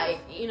really like,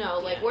 you know,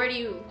 like where do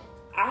you?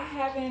 I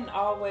haven't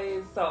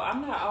always, so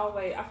I'm not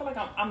always, I feel like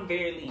I'm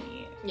very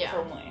lenient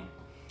for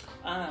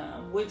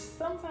one. Which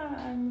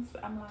sometimes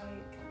I'm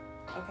like,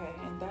 okay,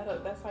 and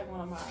that's like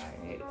one of my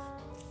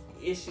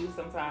issues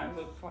sometimes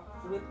with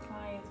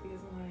clients because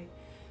I'm like,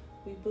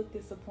 we booked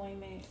this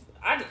appointment.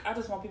 I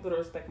just want people to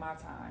respect my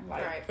time.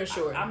 Like, right, for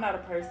sure. I'm not a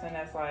person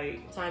that's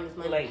like time is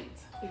money. Late.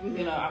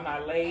 You know, I'm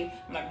not late.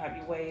 I'm not gonna have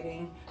you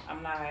waiting.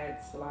 I'm not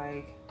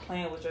like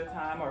playing with your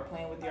time or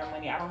playing with your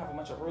money. I don't have a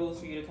bunch of rules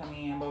for you to come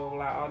in, blah blah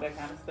blah, all that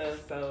kind of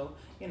stuff. So,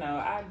 you know,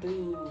 I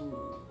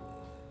do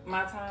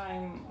my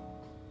time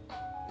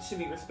should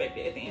be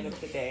respected at the end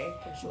of the day.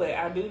 Sure. But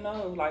I do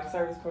know like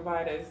service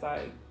providers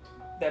like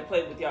that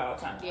play with y'all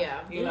time. Yeah.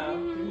 You know,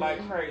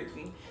 like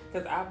crazy.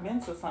 Because I've been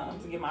to some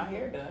to get my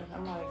hair done.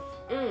 I'm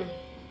like,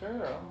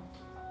 girl,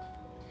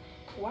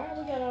 why have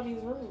we got all these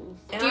rules?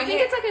 Do you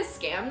think it's like a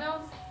scam though?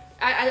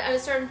 At a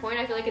certain point,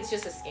 I feel like it's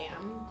just a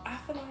scam. I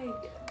feel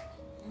like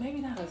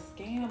maybe not a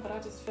scam, but I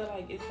just feel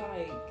like it's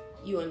like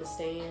you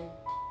understand.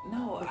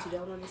 No, but you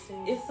don't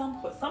understand. It's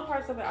some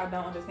parts of it I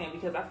don't understand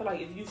because I feel like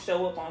if you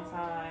show up on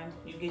time,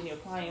 you getting your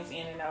clients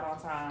in and out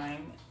on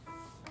time.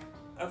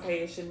 Okay,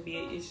 it shouldn't be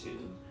an issue.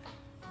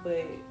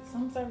 But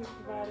some service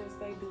providers,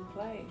 they do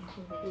play.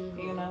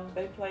 You know,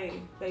 they play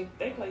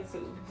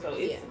too. So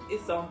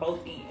it's on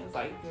both ends.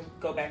 Like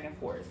go back and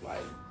forth.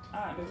 Like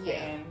I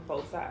understand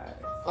both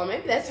sides. Or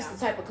maybe that's just the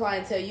type of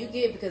clientele you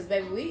get because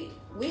baby,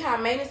 we high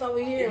maintenance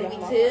over here and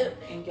we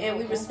tip and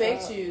we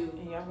respect you.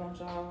 And y'all want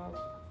y'all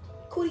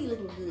cootie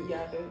looking good.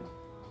 Y'all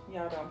do.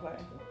 Y'all don't play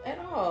at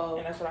all.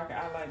 And that's what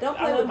I like. Don't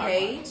play with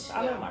Paige.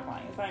 I love my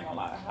clients. I ain't gonna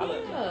lie. I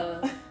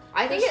love them.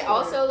 I think it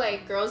also,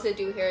 like, girls that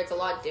do hair, it's a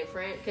lot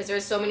different because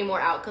there's so many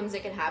more outcomes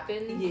that can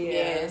happen.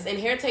 Yes, and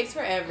hair takes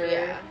forever.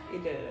 Yeah,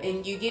 it does.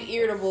 And you get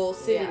irritable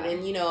sitting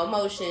and, you know,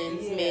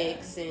 emotions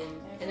mix. And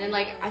then,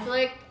 like, I feel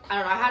like, I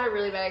don't know, I had a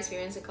really bad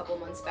experience a couple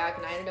months back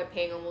and I ended up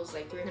paying almost,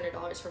 like,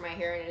 $300 for my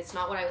hair and it's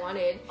not what I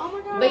wanted. Oh, my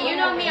God. But you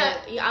know me,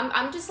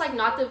 I'm just, like,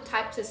 not the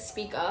type to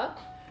speak up.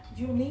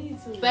 You need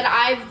to. But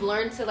I've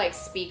learned to like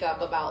speak up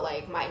about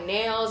like my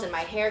nails and my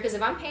hair because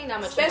if I'm paying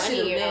that much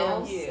money, you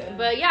know. Yeah.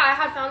 But yeah, I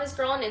had found this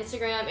girl on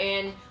Instagram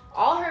and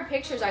all her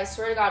pictures, I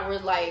swear to God, were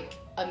like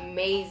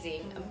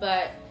amazing.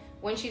 But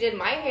when she did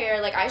my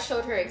hair, like I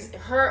showed her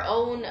her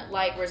own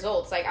like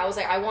results. Like I was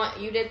like, I want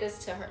you did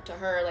this to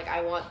her. Like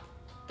I want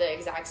the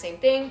exact same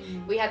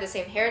thing. We had the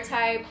same hair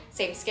type,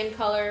 same skin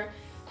color,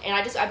 and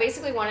I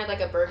basically wanted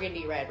like a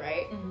burgundy red,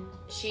 right?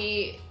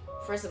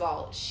 First of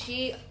all,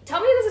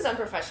 tell me this is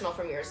unprofessional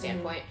from your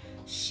standpoint.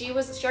 She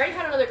already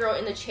had another girl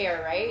in the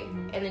chair, right?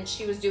 And then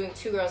she was doing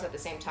two girls at the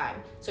same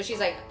time. So she's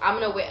like, I'm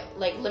gonna wait,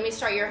 like, let me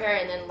start your hair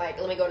and then like,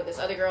 let me go to this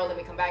other girl, let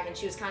me come back. And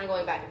she was kind of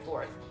going back and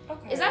forth.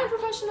 Okay. Is that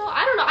unprofessional?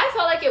 I don't know. I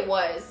felt like it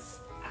was.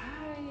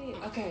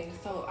 Okay,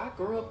 so I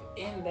grew up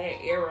in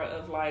that era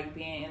of like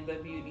being in the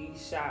beauty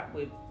shop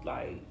with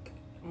like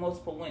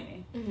multiple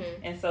women.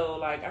 And so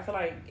like, I feel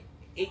like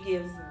it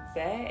gives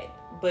that,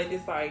 but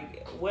it's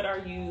like, what are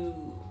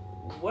you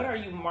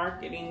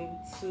marketing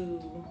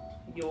to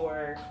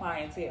your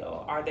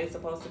clientele? Are they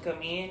supposed to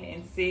come in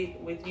and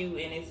sit with you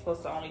and it's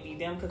supposed to only be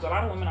them? Because a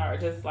lot of women are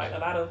just like, a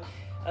lot of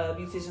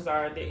beauticians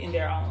are in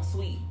their own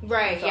suite.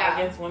 Right, so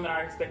I guess women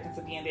are expected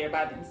to be in there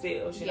by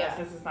themselves, you know,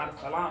 since it's not a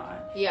salon.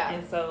 Yeah.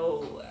 And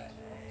so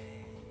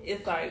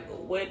it's like,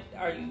 what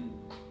are you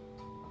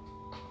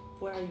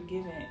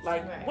giving?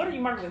 Like, what are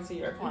you marketing to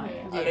your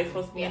client? Are they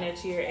supposed to be in that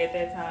chair at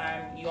that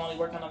time? You only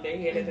working on their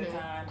head at that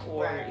time?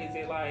 Or is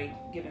it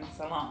like giving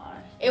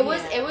salon? It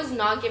was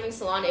not giving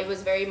salon. It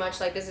was very much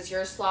like, this is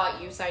your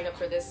slot. You signed up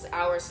for this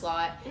hour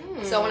slot.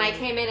 So when I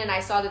came in and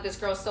I saw that this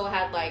girl still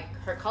had like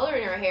her color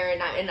in her hair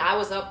and I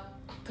was up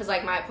because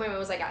like my appointment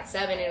was like at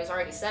 7 and it was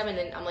already 7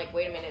 and I'm like,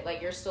 wait a minute,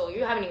 like you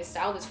haven't even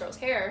styled this girl's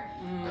hair.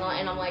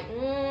 And I'm like,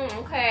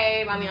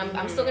 okay. I mean,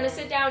 I'm still gonna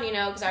sit down, you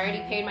know, because I already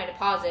paid my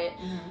deposit.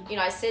 You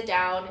know, I sit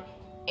down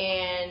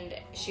and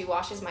she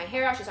washes my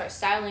hair out. She starts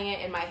styling it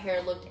and my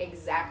hair looked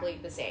exactly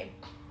the same.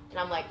 And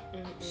I'm like,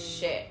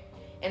 shit.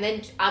 And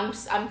then I'm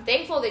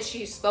thankful that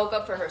she spoke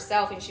up for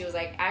herself and she was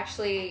like,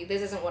 actually,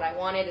 this isn't what I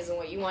wanted. This isn't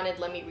what you wanted.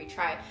 Let me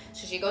retry.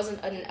 So she goes in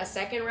a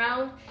second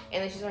round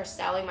and then she starts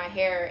styling my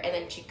hair and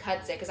then she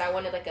cuts it because I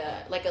wanted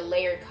like a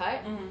layered cut.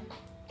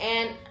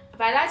 And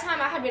by that time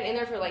I had been in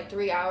there for like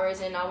 3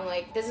 hours, and I'm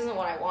like, this isn't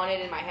what I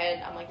wanted in my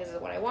head. I'm like, this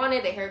isn't what I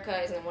wanted. The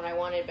haircut isn't what I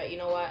wanted, but you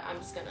know what? I'm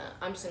just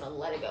gonna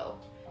let it go.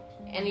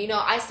 And you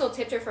know, I still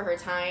tipped her for her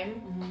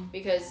time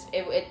because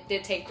it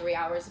did take 3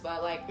 hours.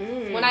 But like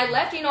when I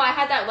left, you know, I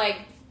had that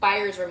like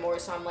buyer's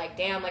remorse. So I'm like,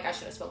 damn, like I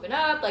should have spoken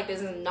up. Like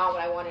this is not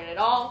what I wanted at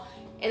all.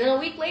 And then a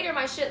week later,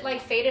 my shit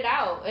like faded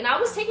out, and I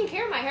was taking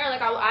care of my hair.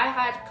 Like I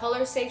had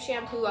color safe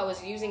shampoo. I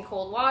was using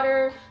cold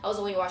water. I was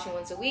only washing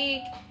once a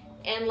week,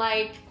 and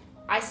like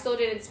I still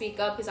didn't speak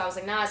up because I was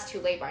like, nah, it's too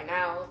late by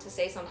now to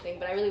say something.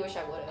 But I really wish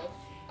I would have.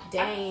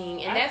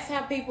 Dang, and that's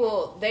how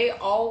people, they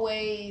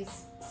always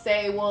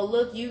say, well,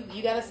 look, you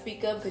gotta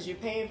speak up because you're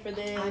paying for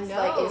this. I know.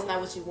 Like, it's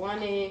not what you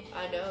wanted.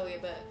 I know, yeah,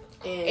 but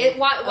And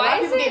why a lot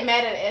of people is get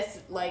mad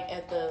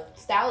at the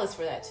stylist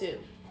for that too.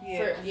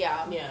 Yeah.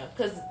 Yeah,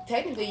 because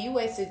technically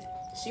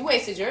she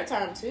wasted your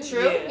time too.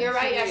 True, you're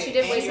right. Yeah, she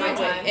did waste my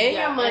time and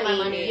your money. And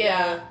my money.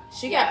 Yeah,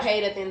 she got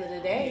paid at the end of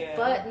the day. Yeah.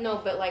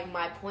 But like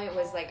my point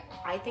was like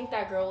I think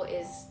that girl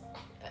is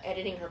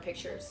editing her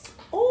pictures.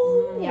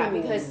 Oh, yeah,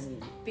 because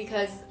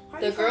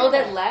the girl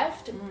that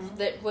left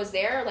that was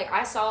there, like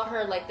I saw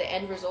her like the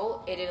end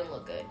result, it didn't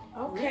look good.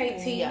 Okay,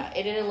 T. Yeah,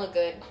 it didn't look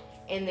good.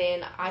 And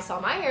then I saw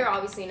my hair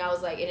obviously, and I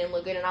was like, it didn't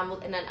look good.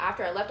 And then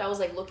after I left, I was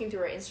like looking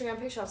through her Instagram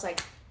picture. I was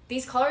like,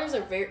 these colors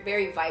are very,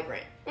 very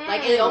vibrant.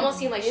 Like it almost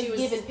seemed like she was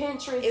giving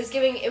Pinterest. It was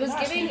giving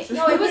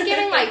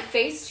like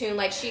Facetune.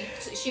 Like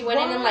she went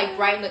in and like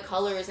brightened the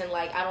colors and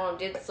like I don't know,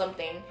 did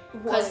something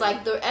because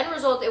like the end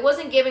result, it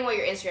wasn't giving what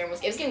your Instagram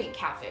was. It was giving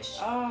catfish.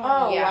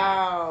 Oh yeah.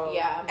 Wow.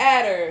 Yeah.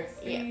 At her.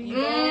 Yeah.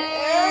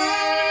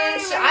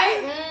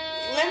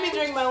 Let me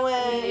drink my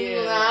wine.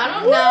 Yeah.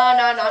 No,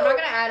 I'm not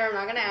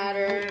gonna add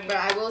her. But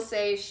I will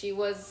say she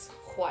was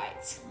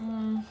white.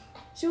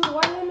 She was a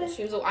white woman.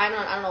 She was. I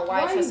don't know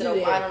why I trusted her.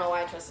 I don't know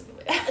why I trusted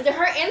her.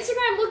 Her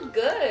Instagram looked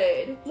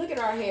good. Look at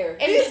our hair.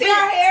 And you see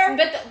our hair?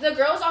 But the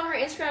girls on her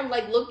Instagram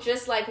like looked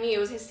just like me. It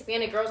was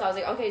Hispanic girls. I was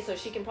like, okay, so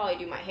she can probably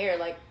do my hair.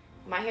 Like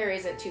my hair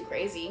isn't too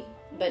crazy.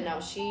 But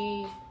no,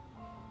 she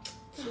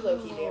low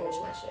key damaged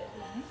my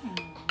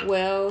shit.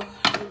 Well,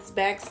 it's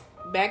back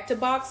to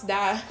box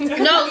dye.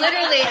 No,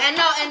 literally,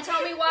 and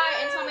tell me why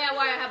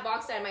I have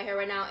box dye in my hair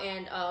right now,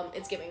 and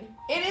it's giving.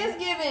 It is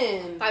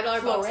giving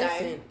 $5 box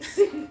dye.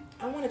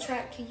 I want to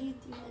try. Can you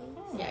do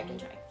this? Yeah, I can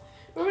try.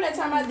 Remember that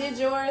time I did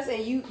yours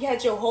and you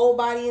had your whole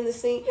body in the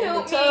sink in the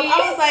Help tub? me.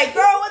 I was like,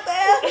 girl, what the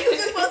hell? You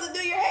just supposed to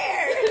do your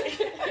hair.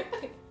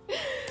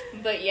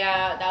 But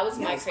yeah, that was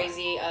my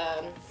crazy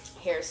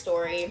hair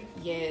story.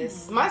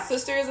 Yes, my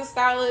sister is a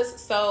stylist,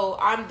 so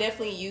I'm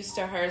definitely used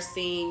to her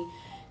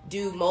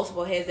do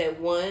multiple heads at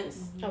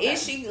once. Okay.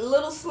 Is she a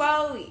little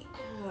slow?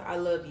 I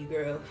love you,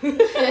 girl. And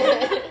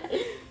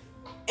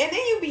then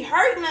you be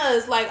hurting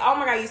us like, oh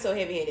my god, you so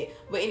heavy headed.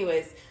 But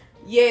anyways,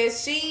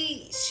 yes,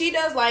 she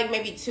does like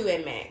maybe 2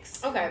 at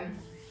max. Okay.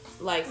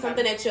 Like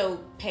something at your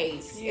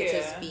pace, at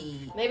your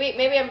speed.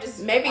 Maybe I'm just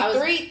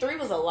three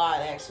was a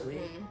lot actually.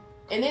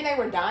 And then they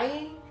were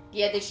dying.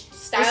 Yeah, the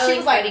styling. She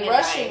was like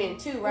rushing it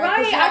too, right?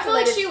 Right, I feel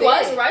like she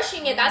was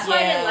rushing it. That's why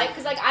I didn't like,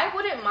 because like I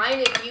wouldn't mind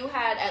if you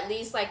had at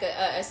least like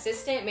a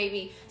assistant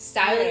maybe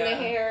styling the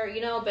hair, you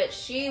know. But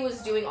she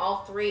was doing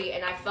all 3,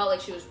 and I felt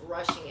like she was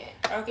rushing it.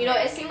 Okay. You know,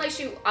 it seemed like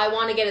I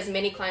want to get as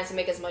many clients and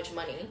make as much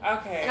money.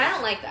 Okay. And I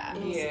don't like that.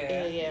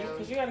 Yeah.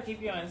 Because you got to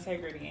keep your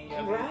integrity in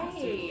your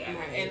business too.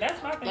 Right. And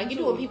that's my thing. Like you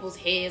doing people's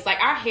heads. Like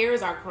our hair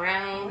is our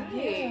crown.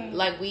 Right.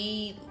 Like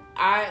we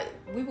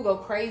would go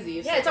crazy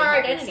if it's our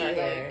identity. And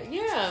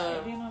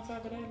then on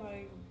top of that,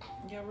 like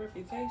your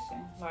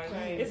reputation. Like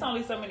it's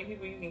only so many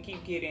people you can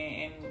keep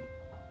getting and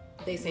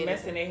they say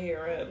messing their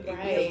hair up.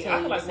 Right. I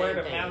feel like word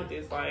of mouth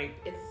is like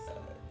it's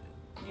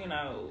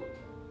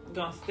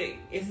gonna stick.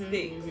 It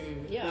sticks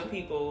with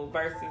people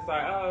versus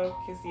like, oh,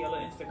 can see your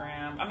little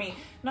Instagram. I mean,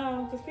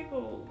 no, because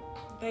people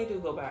they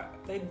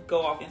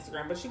go off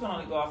Instagram, but you can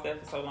only go off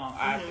that for so long.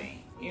 I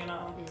think. You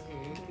know,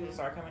 people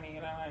start coming in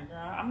and I'm like, girl,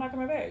 I'm not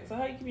coming back. So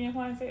how you keeping your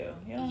clientele?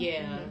 You know?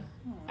 Yeah,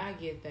 I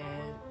get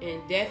that.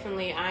 And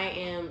definitely I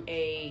am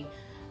a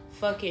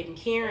fucking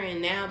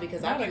Karen now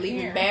because I be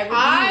leaving bad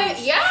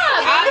reviews.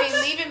 I be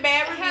leaving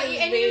bad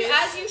reviews. And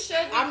as you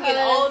should, because I'm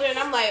getting older and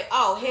I'm like,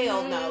 oh,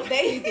 hell no.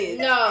 They did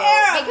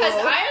terrible. Because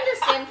I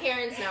understand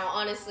Karens now,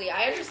 honestly.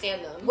 I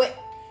understand them. What?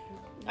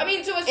 I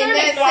mean, to a certain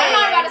extent, I'm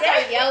not about to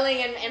start yelling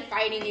and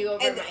fighting you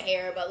over my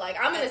hair, but like,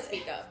 I'm going to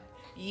speak up.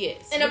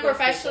 Yes. In a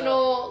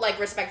professional, like,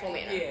 respectful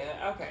manner.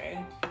 Yeah, okay.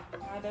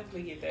 I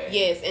definitely get that.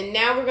 Yes, and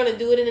now we're going to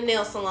do it in the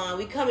nail salon.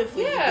 We coming for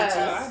you, bitches.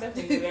 I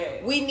definitely do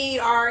that. We need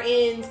our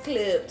ends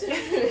clipped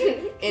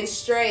and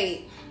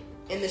straight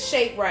and the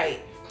shape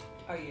right.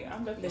 Oh, yeah,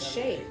 I'm definitely the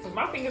shape. Because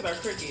my fingers are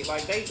crooked.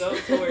 Like, they go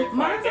towards,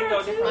 like, they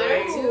go different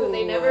ways. Mine too.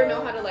 They never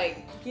know how to,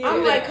 like,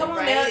 I'm like, come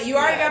on now. You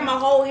already got my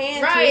whole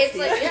hand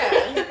twisted.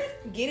 It's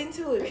like, get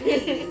into it,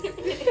 please.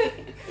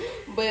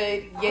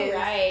 But, yes. All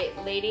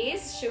right,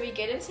 ladies, should we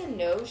get into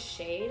no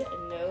shade,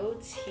 no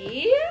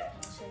tea?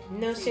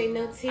 No shade,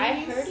 no tea. I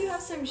heard you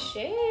have some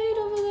shade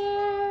over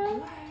there. I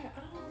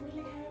don't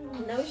really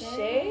have no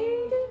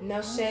shade.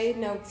 No shade,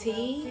 no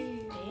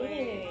tea.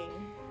 Dang.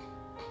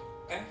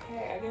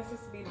 guess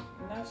it's to be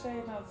no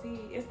shade, no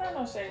tea. It's not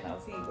no shade, no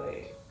tea, but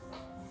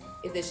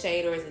is it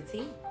shade or is it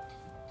tea?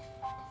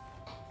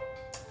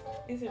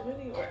 is it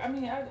really? Or I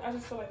mean, I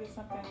just feel like it's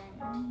something.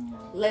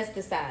 Let's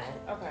decide.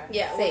 Okay.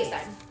 Yeah, we'll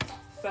decide.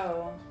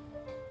 So.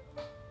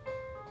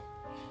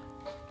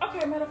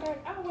 Okay, matter of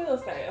fact, I will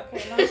say,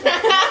 okay, no, because I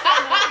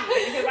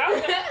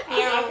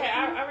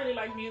really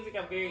like music.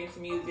 I'm very into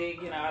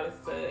music. You know, I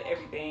listen to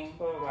everything,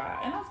 blah, blah,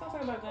 blah. And I was going to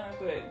talk about Gunna,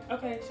 but,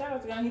 okay, shout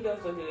out to Gunna. He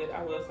does look good,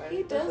 I will say.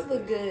 He does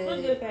look good.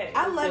 Look good fat.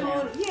 I love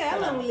him. Yeah, I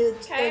love him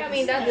little chunky. I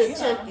mean, that's little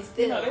chunky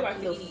still. You know, they like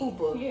little to eat.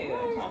 fupa. Yeah,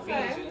 it's going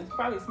to feed you. It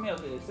probably smell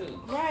good, too.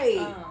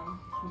 Right.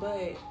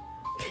 But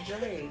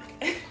Drake,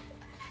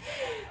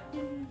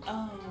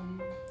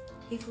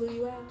 He flew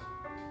you out?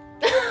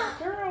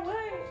 girl,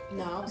 what?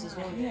 No, I was just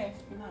wondering. Yeah,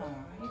 no,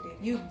 he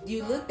didn't.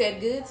 You look that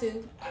good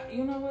too.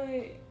 You know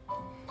what?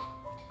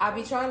 I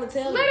be trying to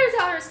tell Let you. her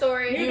tell her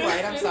story. You're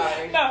right. I'm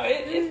sorry. No,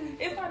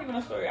 it's not even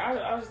a story.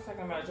 I was just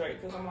talking about Drake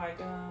because I'm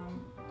like,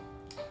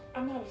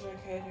 I'm not a Drake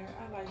hater.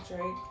 I like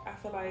Drake. I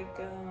feel like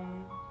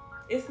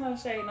it's no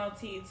shade, no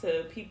tea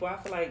to people. I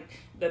feel like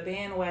the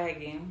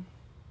bandwagon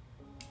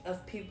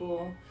of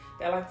people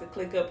that like to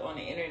click up on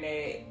the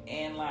internet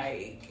and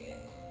like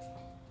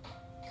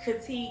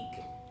critique.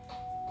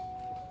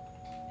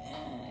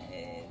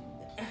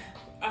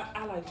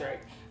 I like Drake.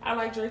 I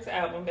like Drake's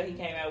album that he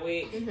came out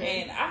with,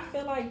 and I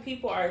feel like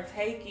people are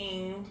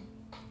taking.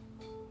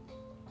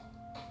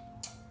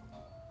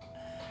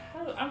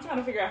 I'm trying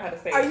to figure out how to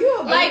say. Are you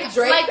a big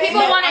Drake like fan?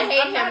 people want to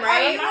hate him, I'm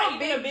right?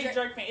 not even a big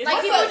Drake fan. It's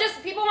Like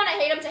just people want to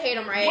hate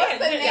him, right? What's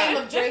the name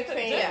of Drake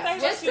fan?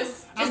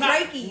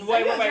 Drakey.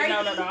 Wait. No.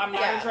 I'm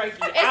not a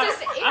Drakey. I'm just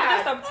the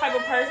type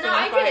of person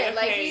that's like,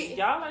 okay,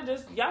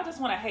 y'all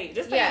just want to hate.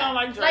 Just say you don't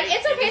like Drake. Like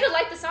it's okay to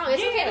like the song.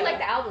 It's okay to like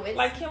the album. It's,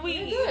 like, can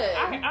we?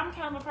 I'm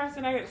kind of a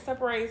person that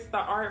separates the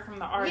art from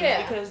the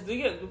artist because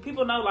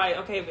people know, like,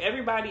 okay, if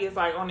everybody is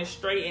like on this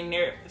straight and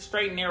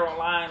narrow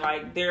line,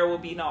 like there will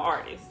be no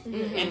artist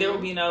and there will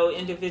be no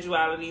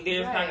individuality.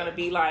 There's not gonna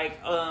be like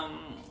I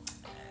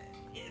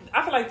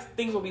feel like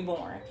things will be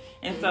boring.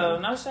 And so,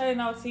 no shade,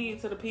 no tea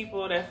to the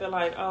people that feel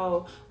like,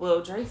 oh,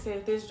 well, Drake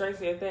said this, Drake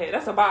said that.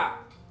 That's a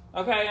bop.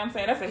 Okay? I'm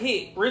saying that's a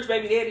hit. Rich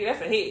Baby Daddy,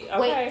 that's a hit. Okay?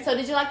 Wait, so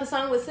did you like the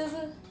song with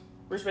SZA?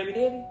 Rich Baby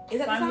Daddy? Is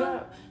that the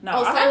song? No,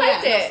 I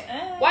liked it.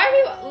 Why are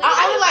people...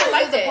 I only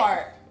like SZA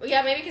part.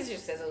 Yeah, maybe because your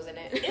SZA was in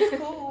it. It's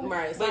cool.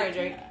 Right. Sorry,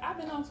 Drake. I've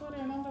been on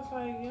Twitter and I'm just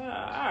like, yeah,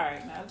 all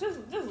right, now. Just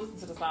listen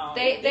to the song.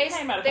 They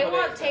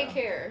want to take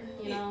care,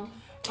 you know?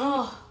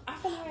 Oh, I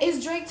feel like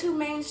is Drake too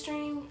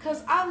mainstream?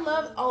 Because I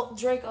love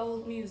Drake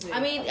old music. I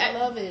mean, I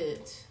love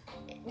it.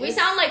 We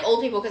sound like old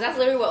people because that's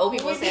literally what old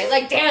people say.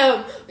 Like,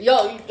 damn,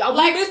 yo,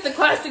 like missed the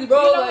classic,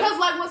 bro. Because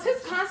like, was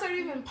his concert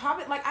even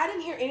popping? Like, I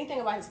didn't hear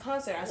anything about his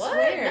concert. I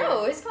swear.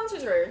 No, his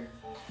concerts were.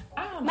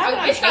 I don't A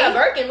bitch got a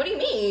Birkin. What do you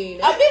mean?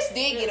 A bitch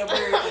did get a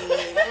Birkin.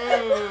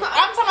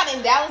 I'm talking about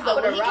in Dallas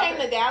though. When he came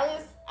to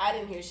Dallas, I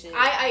didn't hear shit.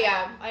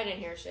 I didn't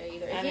hear shit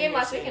either. He came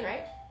last weekend,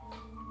 right?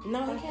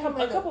 No, he came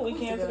a couple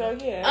weekends ago.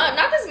 Yeah.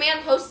 Not this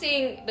man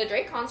posting the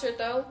Drake concert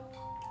though.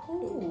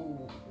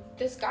 Who?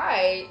 This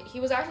guy. He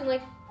was acting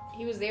like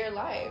he was there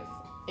live.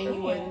 And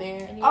you wasn't there?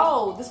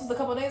 This was a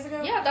couple days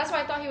ago? Yeah, that's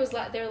why I thought he was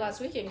there last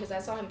weekend because I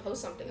saw him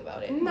post something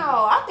about it. No,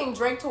 I think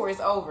Drake tour is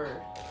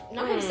over.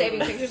 Not him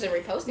saving pictures and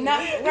reposting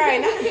not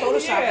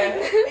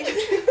photoshopping.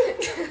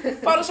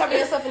 Photoshopping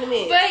yourself in the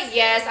mix. But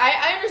yes,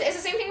 I understand. It's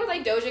the same thing with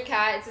like Doja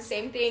Cat. It's the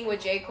same thing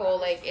with J. Cole.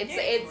 Like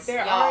it's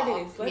they're y'all.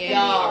 artists. Let them be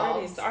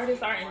artists.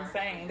 Artists are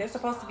insane. They're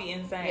supposed to be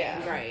insane.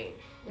 Yeah. Right.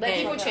 Let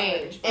people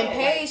change. And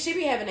Paige, she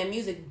be having that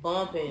music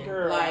bumping.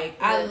 Girl. Like,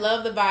 I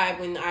love the vibe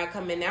when I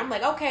come in there. I'm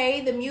like,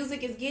 okay, the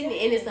music is getting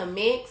it, and it's a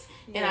mix,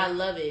 and I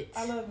love it.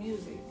 I love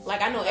music.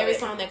 Like, I know every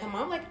song that come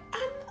on, I'm like,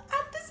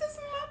 this is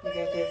my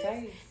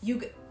playlist. You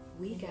got good taste.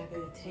 We got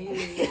good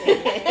taste.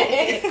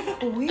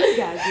 We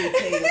got good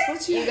taste.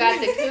 What you got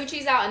the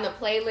coochies out and the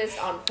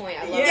playlist on point.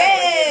 I love it.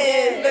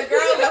 Yes, the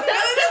girls are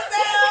feeling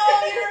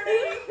themselves. You know what I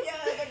mean? Yeah,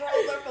 the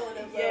girls are feeling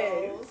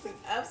themselves. Yes.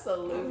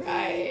 Absolutely.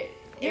 Right.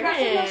 You got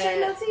some no shade,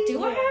 no tea?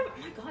 Do I have? Oh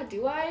my god,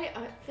 do I?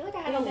 I feel like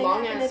I had a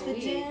long ass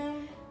week.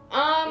 Gym?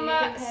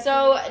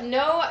 So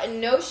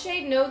no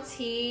shade, no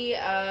tea.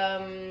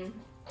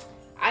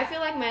 I feel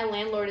like my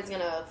landlord is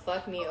gonna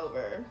fuck me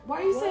over. Why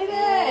do you say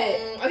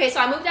that? Okay, so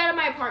I moved out of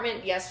my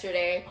apartment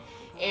yesterday,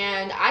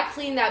 and I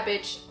cleaned that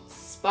bitch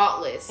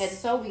spotless, head to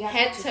toe.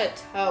 Head to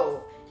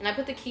toe. And I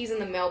put the keys in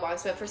the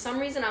mailbox, but for some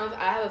reason I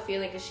have a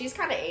feeling, because she's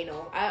kind of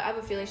anal, I have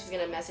a feeling she's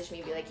going to message me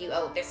and be like, you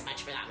owe this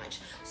much for that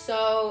much.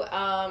 So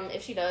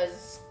if she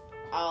does,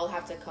 I'll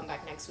have to come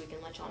back next week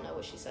and let y'all know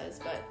what she says.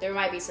 But there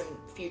might be some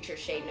future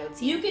shade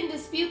notes. You can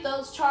dispute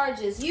those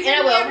charges. You and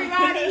I will.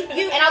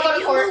 Everybody. And I'll go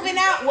to court. Moving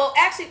out. Well,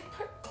 actually,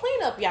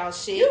 clean up y'all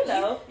shit. You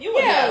know.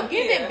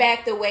 Give it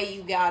back the way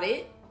you got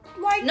it.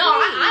 Like, no,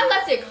 I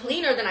left it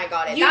cleaner than I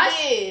got it. You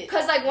did.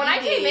 Because, like, when I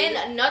came in,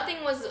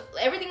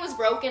 everything was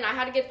broken. I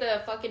had to get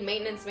the fucking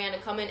maintenance man to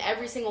come in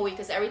every single week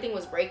because everything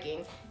was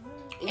breaking.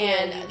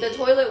 And the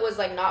toilet was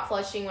like not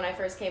flushing when I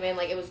first came in.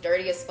 Like it was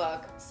dirty as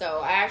fuck.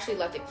 So I actually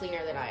left it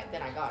cleaner than I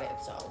got it.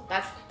 So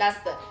that's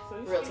the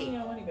real tea.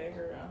 Your money back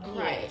around.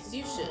 Right. Yes,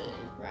 you should.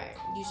 Right.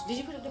 Did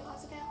you put a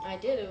deposit down? I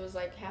did. It was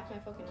like half my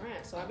fucking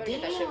rent. So I better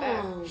get that shit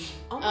back.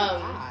 Oh my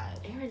god.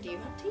 Aaron, do you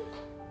have tea?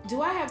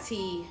 Do I have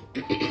tea?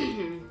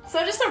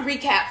 So just a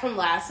recap from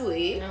last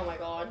week. Oh my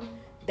god.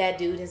 That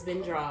dude has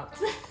been dropped.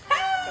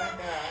 Thank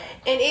God.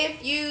 And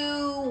if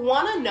you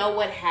want to know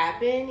what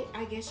happened,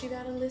 I guess you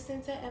got to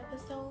listen to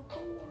episode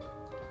 4.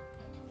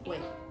 Wait,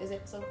 is it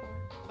episode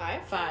 4?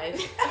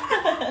 5.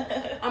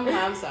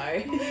 I'm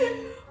sorry.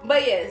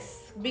 But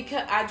yes,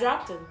 because I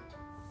dropped him.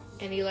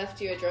 And he left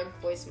you a drunk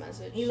voice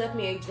message. He left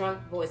me a drunk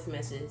voice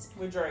message.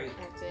 With Drake.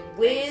 Acting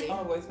With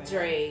crazy.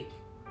 Drake.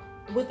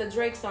 With the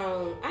Drake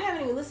song. I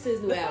haven't even listened to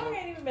his new The album. song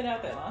ain't even been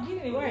out that long. He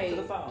didn't even listen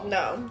to the song.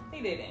 No.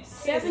 He didn't.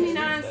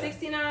 79,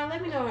 69.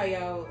 Let me know how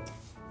y'all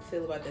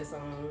feel about that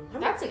song.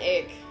 That's an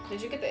ick.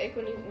 Did you get the ick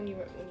when you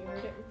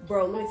heard it?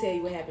 Bro, let me tell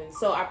you what happened.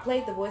 So I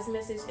played the voice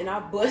message and I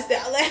bust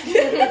out laughing.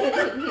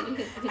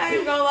 I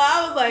ain't gonna lie.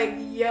 I was like,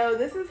 yo,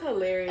 this is I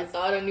hilarious.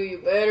 thought I knew you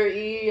better,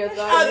 E. I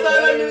thought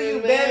I knew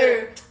you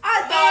better.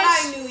 I thought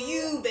I knew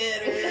you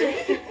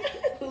better.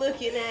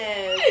 Looking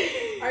ass.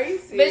 Are you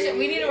serious? Bitch,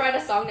 we need to write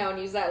a song now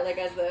and use that like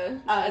as the.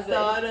 I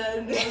thought I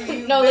knew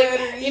you No,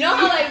 better. like you know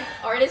how like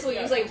artists will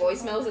use like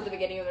voicemails at the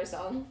beginning of their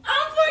song.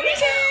 I'm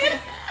fucking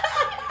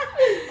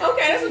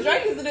Okay, that's what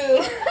Drake used to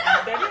do.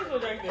 That is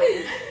what Drake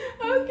did.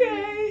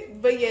 Okay.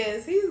 But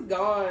yes, he's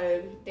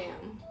gone.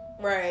 Damn.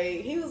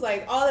 Right. He was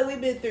like, all that we've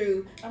been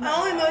through. I'm I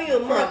only know you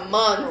a For a month.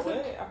 month. What?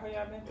 I heard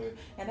y'all been through.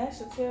 And that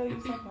should tell you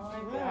something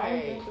right there. All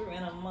you've been through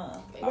in a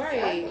month.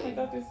 Right. I can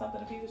go through something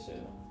to people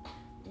should.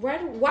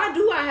 Right. Why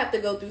do I have to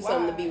go through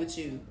something to be with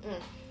you?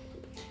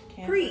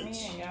 Cancer Preach.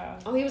 Men, y'all.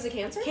 Oh, he was a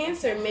Cancer?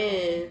 Cancer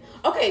men.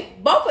 Okay,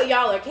 both of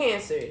y'all are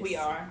cancers. We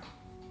are.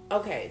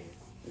 Okay.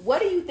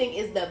 What do you think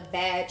is the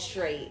bad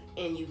trait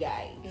in you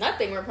guys?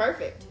 Nothing. We're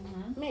perfect.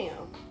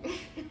 Ma'am.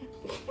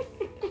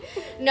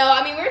 No,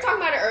 I mean we were talking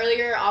about it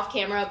earlier off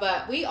camera,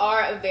 but we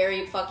are a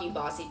very fucking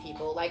bossy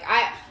people. Like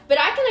I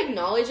can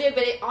acknowledge it,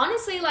 but it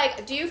honestly,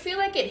 like, do you feel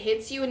like it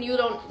hits you and you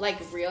don't like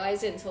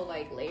realize it until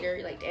like later?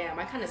 You're like, damn,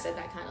 I kind of said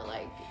that kind of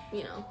like,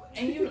 you know.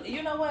 And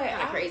you know what?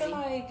 Kinda crazy.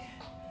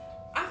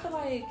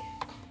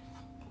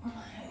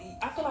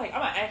 I feel like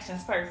I'm an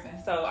actions person,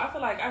 so I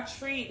feel like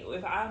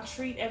if I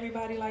treat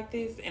everybody like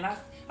this, and I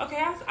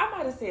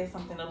might have said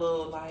something a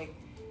little like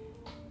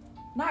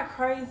not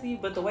crazy,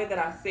 but the way that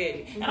I said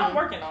it, and I'm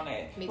working on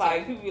that. Me too.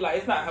 Like people be like,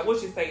 it's not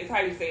what you say, it's how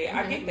you say it.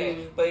 I get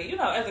that, but you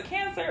know, as a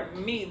Cancer,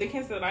 the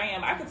Cancer that I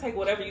am, I can take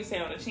whatever you say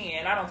on the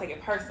chin. I don't take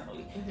it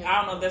personally. I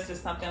don't know if that's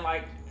just something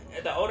like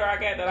the older I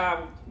get that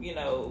I've,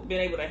 been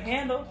able to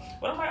handle.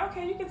 But I'm like,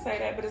 okay, you can say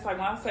that, but it's like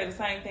when I say the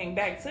same thing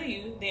back to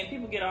you, then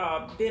people get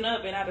all bent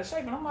up and out of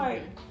shape, and I'm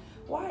like,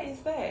 why is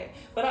that?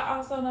 But I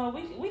also know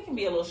we can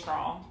be a little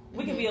strong.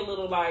 We can be a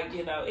little like,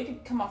 it can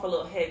come off a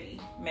little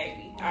heavy,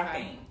 maybe. I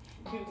think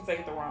people can take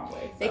it the wrong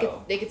way.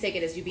 So. They could take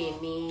it as you being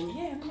mean.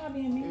 Yeah, I'm not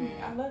being mean.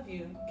 I love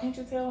you. Can't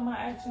you tell my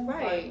actions?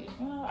 Right.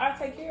 Like, I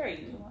take care of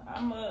you.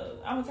 I'm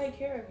gonna take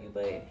care of you,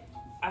 but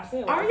I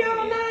said, are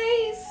y'all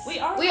nice? We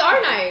are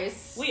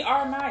nice. We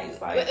are nice.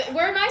 Like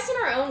we're nice in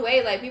our own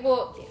way. Like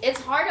people, it's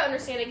hard to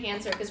understand a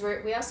Cancer because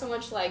we have so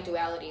much like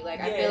duality. Like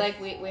I feel like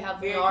we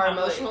have our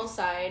emotional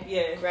side,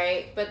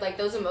 right? But like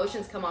those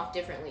emotions come off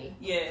differently,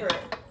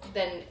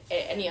 than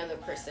any other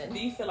person. Do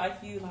you feel like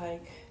you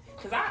like?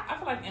 Because I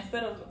feel like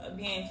instead of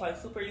being like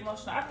super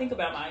emotional, I think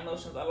about my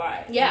emotions a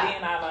lot. Yeah. And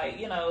then I like,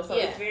 so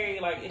it's very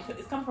like,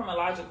 it's come from a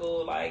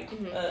logical like.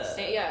 No,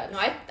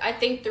 I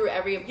think through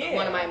every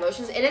one of my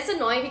emotions. And it's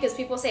annoying because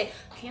people say,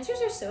 Cancers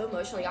are so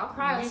emotional. Y'all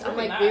cry. I'm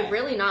like, we're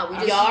really not. We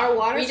just, y'all are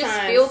water we just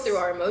signs. feel through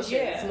our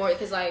emotions more.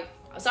 Because like,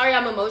 sorry,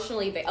 I'm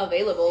emotionally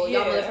available.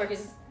 Y'all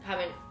motherfuckers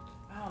haven't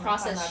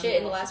processed shit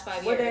in the last 5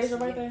 years. What day is your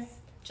birthday?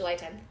 July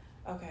 10th.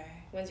 Okay.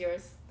 When's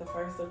yours? The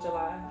 1st of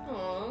July.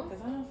 Aww.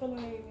 Because I don't feel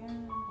like,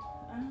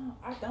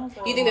 I don't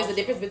feel You think there's a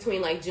difference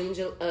between like June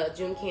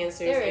Cancers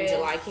and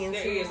July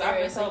Cancers? There is. I've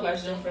been told by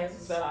June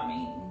Cancers that I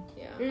mean.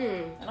 Yeah.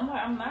 And I'm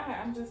like, I'm not.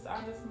 I just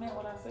meant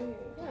what I said.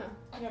 Yeah.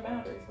 I got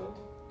boundaries, boo.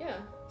 Yeah.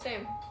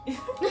 Same. I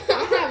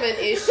have an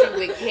issue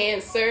with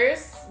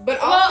Cancers, but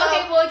also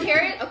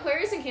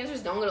Aquarius and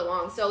Cancers don't get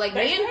along. So like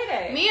me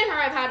and her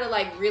have had to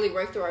like really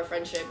work through our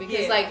friendship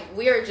because like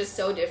we are just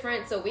so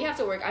different. So we have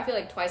to work. I feel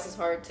like twice as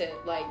hard to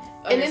like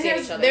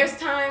understand each other. There's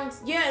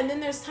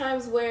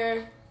times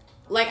where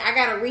like I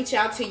gotta reach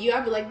out to you.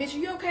 I'll be like, bitch, are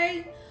you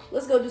okay?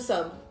 Let's go do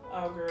something.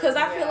 Oh, girl. Because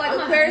I feel like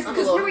Aquarius,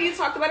 because remember you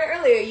talked about it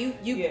earlier. You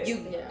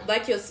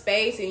like your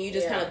space and you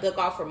just kind of duck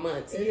off for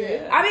months.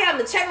 Yeah. I be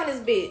having to check on this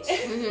bitch.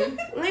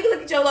 Nigga,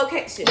 look at your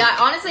location. Yeah,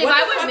 honestly, what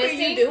if I the went fuck missing,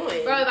 are you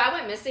doing? bro, if I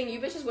went missing, you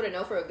bitches wouldn't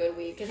know for a good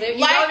week. Because you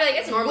like, know, like,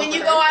 it's normal. When for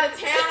you her. go out of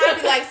town, I'd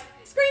be like,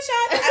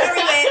 screenshot. I don't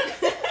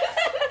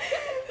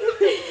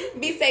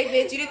relent. Be safe,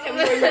 bitch. You didn't tell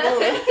me where you're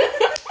going.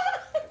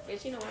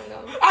 Bitch, you know where I'm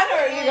going. I know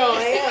where you're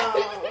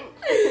going.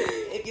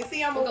 If you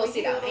see I'm We'll over go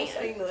see here, that don't man.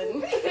 say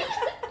nothing.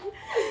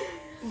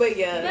 But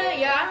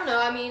yeah, I don't know.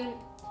 I mean,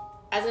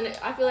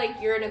 I feel like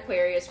you're an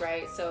Aquarius,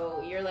 right?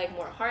 So you're like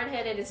more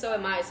hard-headed, and so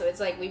am I. So it's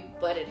like we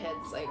butted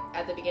heads like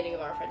at the beginning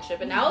of our friendship,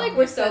 and now like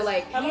we're so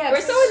like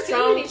we're so in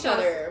tune with each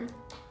other.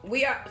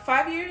 We are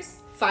 5 years.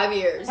 5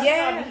 years.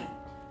 Yeah.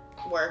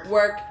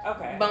 Work.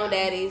 Okay. Bone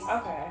Daddies.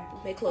 Okay.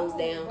 They closed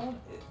down.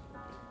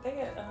 They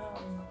got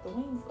the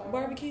wings.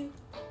 Barbecue.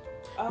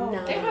 Oh,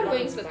 No. They had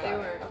wings, but they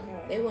weren't.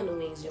 Okay. They want the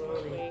wings you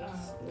wanted.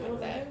 Like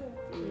that.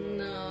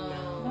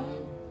 No.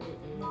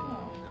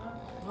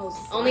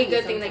 Only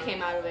good thing that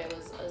came out of it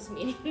was us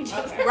meeting each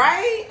other.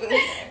 Right?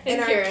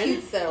 And our Karen.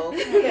 cute self.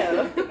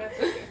 Yeah.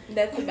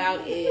 That's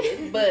about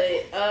it.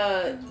 But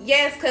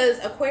yes, because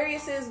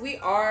Aquariuses, we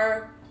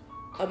are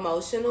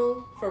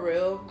emotional for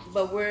real,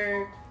 but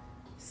we're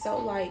so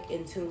like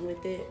in tune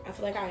with it. I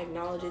feel like I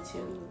acknowledge it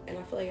too, and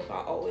I feel like if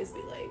I always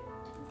be like,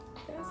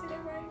 did I say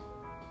that right?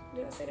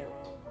 Did I say that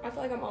wrong? I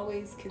feel like I'm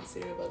always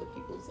considerate of other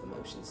people's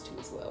emotions too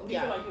as well. You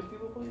feel like you're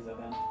people pleaser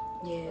then?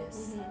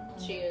 Yes.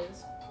 Mm-hmm. She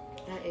is.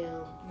 I am.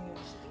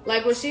 Yeah.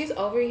 Like when she's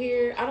over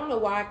here, I don't know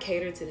why I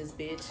cater to this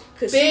bitch.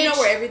 Cause she know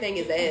where everything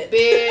is at.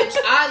 Bitch,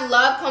 I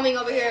love coming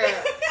over here.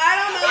 I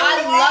don't know.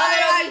 I why love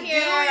it over I here.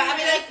 do it. I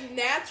mean, Just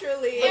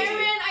naturally.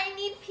 Aaron, I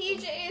need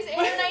PJs.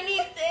 Aaron, I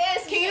need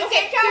this. Can you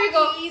okay, take out here we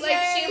go. PJ?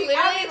 Like she literally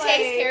I be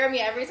takes like- care of me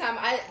every time.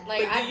 I But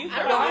do you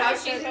don't know how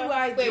she.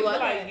 I Wait, You what?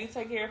 feel like you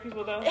take care of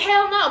people though?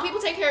 Hell no, people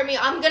take care of me.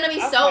 I'm gonna be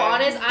so Okay.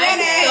 honest. I'm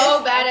Deadass.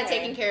 so bad at Okay.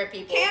 taking care of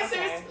people. Cancers,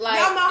 Okay. Like,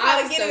 y'all know how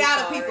I'm to get so it out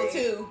sorry. of people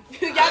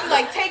too. Y'all be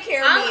like, take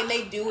care of me, and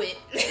they do it.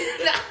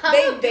 I'm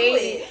They a do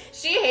baby. it.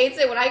 She hates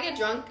it when I get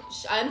drunk.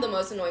 I'm the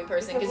most annoying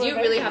person because Because you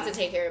we're really babies. have to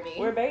take care of me.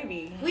 We're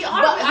baby. We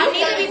are. But I you need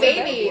to be guys are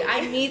baby. babies.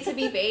 I need to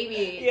be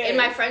baby. Yeah. In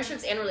my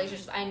friendships and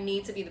relationships, I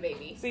need to be the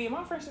baby. See, in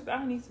my friendships, I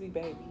don't need to be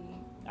baby.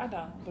 I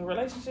don't. The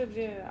relationships,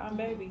 yeah, I'm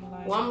baby.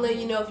 Like, Well, I'm letting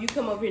you know if you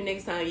come over here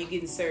next time, you're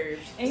getting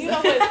served. And you know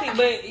what? See,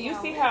 but you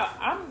see how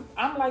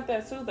I'm like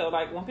that too, though.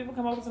 Like when people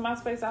come over to my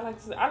space, I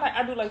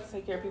do like to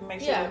take care of people, make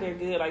sure Yeah. that they're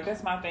good. Like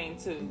that's my thing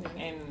too.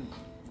 And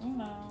you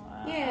know,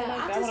 Yeah,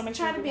 I wanna I just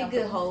try to be a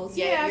good host.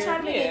 Yeah, I try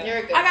to be yeah. good. You're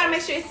a good I gotta host.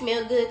 make sure it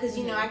smells good because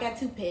you know I got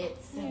 2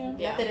 pets. Yeah.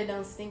 Yeah. Not that it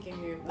don't stink in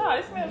here. No,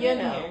 it smells You good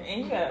in know. here,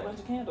 and you got a bunch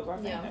of candles right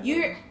Yeah.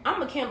 there.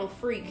 I'm a candle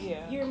freak.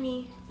 Yeah. You're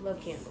me. Love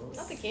candles.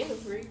 Not the candle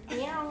freak.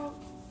 Meow.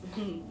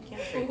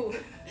 Candle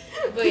freak.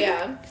 But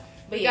yeah.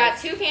 But We got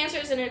 2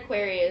 Cancers and an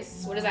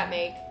Aquarius. What does that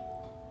make?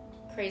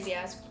 Crazy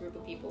ass group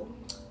of people.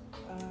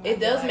 It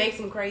does like- make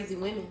some crazy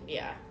women.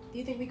 Yeah. Do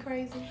you think we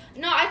crazy?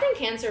 No, I think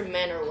Cancer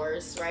men are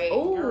worse, right?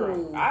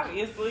 Ooh.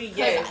 Obviously, 'Cause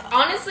yes.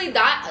 honestly,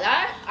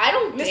 that I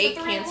don't Mr. date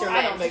Three Cancer One?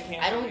 men. I don't date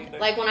Cancer I don't either.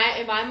 like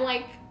if I'm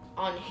like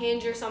on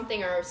Hinge or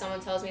something, or if someone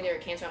tells me they're a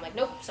Cancer, I'm like,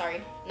 nope,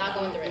 sorry, not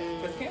going through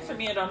it. Because Cancer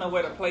men don't know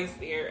where to place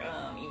their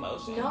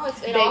emotions. No, it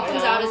They all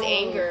comes out as don't.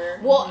 anger.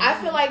 Well, I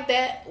feel like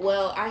that.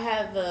 Well, I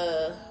have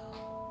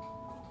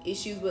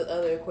issues with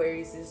other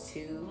Aquariuses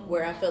too,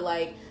 where I feel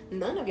like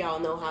none of y'all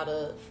know how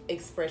to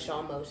express your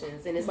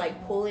emotions, and it's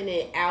like pulling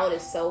it out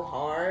is so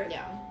hard.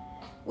 Yeah.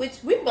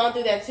 Which we've gone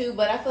through that too,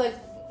 but I feel like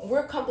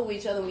we're comfortable with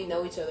each other. We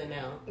know each other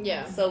now,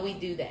 Yeah. so we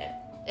do that.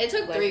 It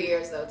took Like- 3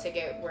 years though to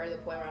get where the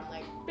point where I'm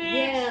like,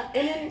 Yeah,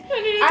 and then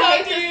I need to I talk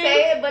hate to to you.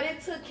 say it, but it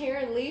took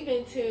Karen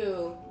leaving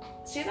too.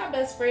 She's our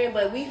best friend,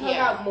 but we hung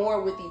Yeah. out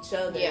more with each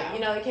other. Yeah. You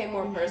know, it became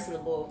more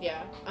personable.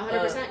 yeah,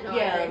 100%. No, I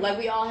yeah, agree. like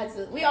we all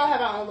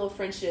have our own little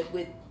friendship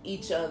with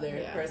each other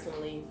Yeah.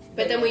 personally.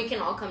 But then we can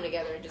all come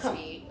together and just Come-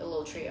 be a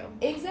little trio.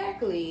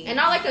 exactly. And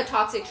not like a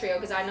toxic trio,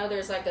 because I know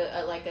there's like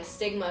a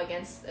stigma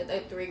against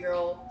a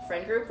 3-girl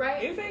friend group,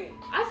 right? Is it?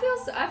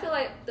 I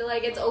feel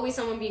like it's always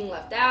someone being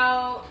left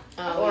out.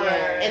 or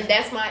yeah. and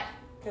that's my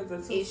Because the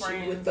 2 issue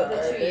friends. with the are-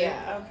 other.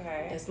 Yeah.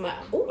 Okay. that's my.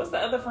 Ooh, What's the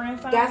other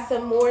friend's sign? got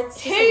some more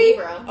She's a tea.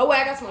 Libra. Oh wait,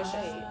 I got some more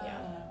shade. Yeah.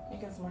 You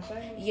got some more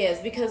shade? Yes,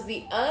 because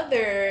the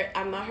other,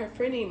 I'm not her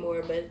friend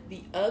anymore, but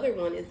the other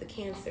one is the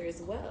Cancer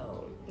as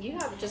well. You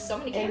have just so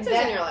many And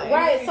cancers in your life.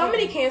 Right, so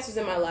many Cancers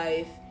in my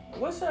life.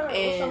 What's your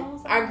And moon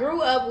sign? I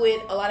grew up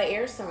with a lot of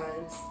air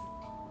signs,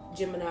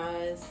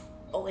 Geminis,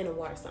 and a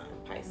water sign,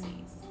 Pisces.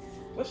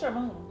 What's your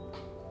moon?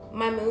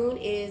 My moon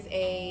is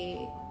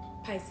a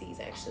Pisces,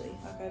 actually.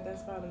 Okay,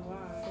 that's probably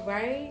why.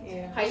 Right?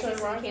 Yeah. Pisces What's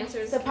your and rising?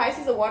 Cancers. So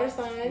Pisces a water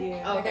sign,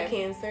 Yeah. like Okay. a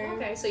Cancer.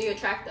 Okay, so you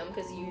attract them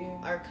because you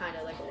Yeah. are kind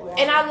of like a water.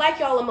 And I like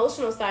y'all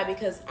emotional side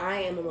because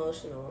I am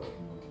emotional.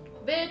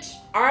 Bitch.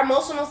 Our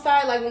emotional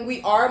side, like when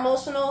we are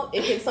emotional,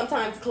 it can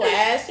sometimes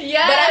clash.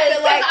 Yes, but I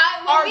feel like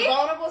 'cause our when we-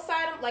 vulnerable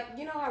side, like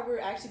you know how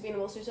we're actually being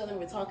emotional with each other and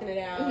we're talking it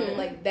out. Mhm.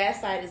 Like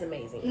that side is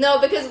amazing. No,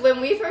 because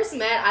when we first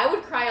met, I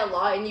would cry a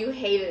lot and you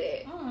hated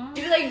it. Mhm.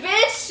 You'd be like,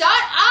 bitch, shut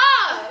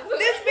up!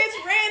 This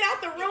bitch ran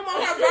out the room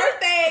on her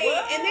birthday,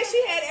 What? and then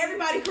she had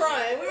everybody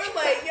crying. We were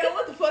like, "Yo,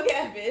 what the fuck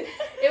happened?"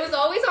 It was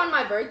always on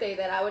my birthday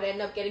that I would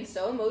end up getting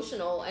so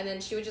emotional, and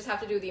then she would just have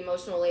to do the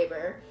emotional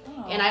labor.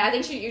 Oh. And I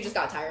think you just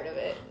got tired of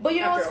it. But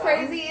you know after what's a while.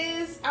 crazy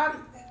is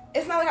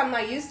it's not like I'm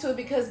not used to it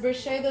because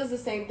Brichet does the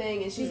same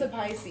thing, and she's a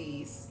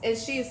Pisces, and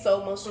she is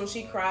so emotional.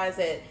 She cries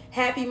at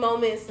happy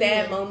moments,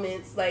 sad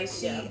moments. Like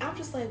I'm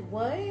just like,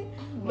 what?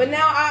 But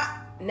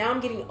now I'm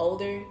getting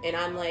older, and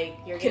I'm like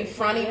You're getting-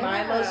 confronting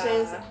my yeah.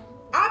 emotions.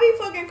 I be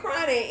fucking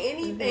crying at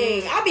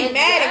anything. I be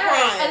mad and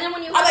crying. And then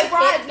when you have a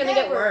kid, it's gonna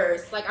get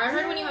worse. Like I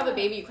heard when you have a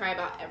baby, you cry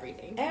about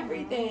everything.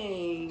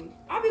 Everything.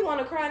 I be want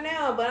to cry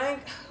now, but I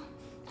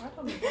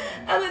don't be crying.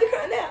 I'm gonna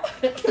cry now.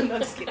 No,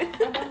 just kidding. I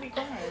don't be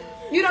crying.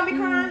 You don't be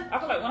crying? I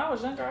feel like when I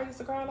was younger, I used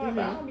to cry a lot,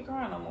 but I don't be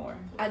crying no more.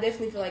 I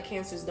definitely feel like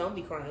cancers don't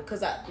be crying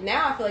because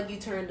now I feel like you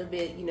turned a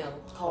bit,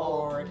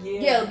 hard.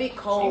 Yeah, a bit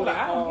cold. Like,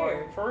 I don't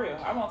care, for real.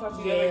 I won't talk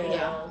to you ever again.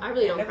 Yeah, I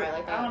really don't cry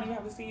like that. I don't even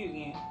have to see you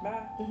again.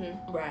 Bye.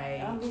 Right.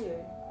 I'm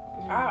good.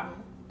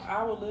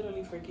 I will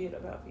literally forget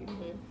about people.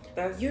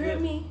 That's you hear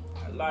me?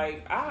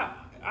 Like I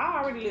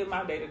already live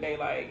my day to day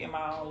like in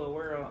my own little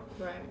world.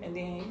 Right. And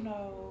then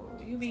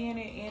you be in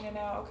and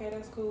out. Okay,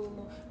 that's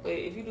cool. But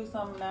if you do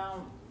something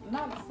now,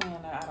 not saying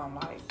that I don't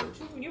like, but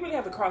you really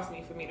have to cross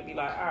me for me to be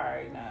like, all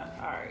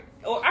right,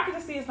 or I can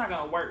just see it's not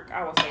gonna work.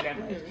 I will say that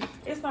much.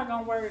 It's not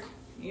gonna work.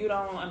 You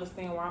don't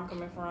understand where I'm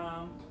coming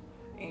from,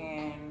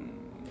 and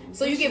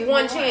so you get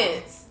one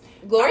chance.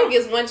 Gloria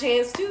gets one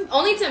chance too.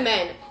 Only to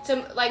men.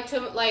 To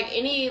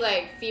any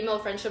like female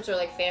friendships or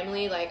like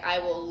family, like I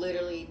will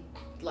literally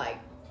like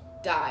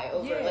die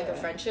over like a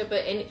friendship.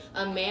 But in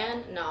a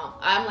man, no.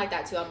 I'm like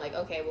that too. I'm like,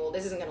 okay, well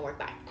this isn't gonna work.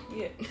 Bye.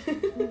 Yeah.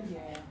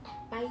 Yeah.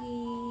 Bye.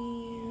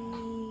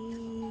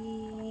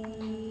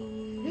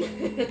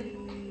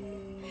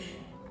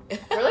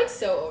 We're like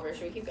so over.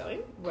 Should we keep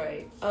going?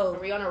 Right. Oh, are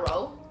we on a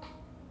roll?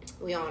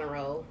 We on a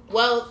roll.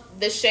 Well,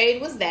 the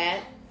shade was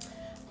that.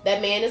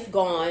 That man is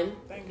gone.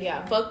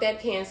 Yeah, fuck that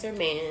cancer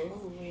man.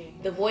 Ooh,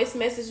 the voice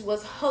message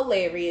was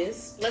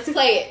hilarious. Let's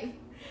play it.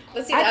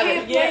 Let's see. I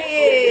can't play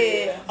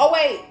it. Yeah. Oh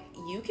wait,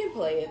 you can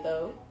play it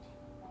though.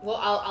 Well,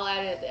 I'll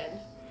add it at the end.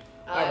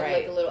 I'll add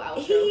like a little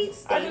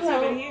outro. I do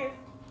have it here.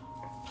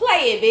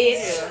 Play it,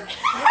 bitch.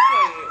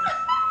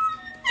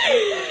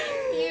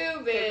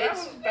 You bitch.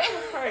 That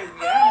was crazy. I'm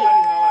not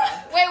even gonna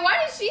lie. Wait, why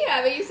did she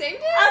have it? You saved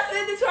it? I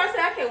sent it to her. I said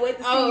I can't wait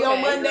to see you on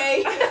okay.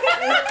 Monday. I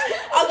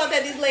was gonna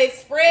have these legs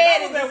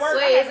spread. I was at work.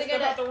 Wait, I had is to it step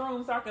gonna- out the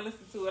room so I can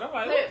listen to it. I'm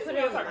like, Put it what on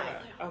are you the talking mic.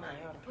 about? Okay,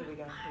 hold on. Here we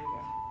go.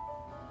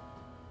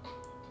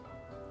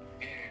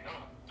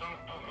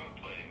 Don't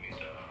play me,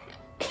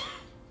 dog.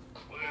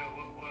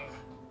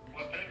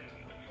 What day is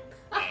it?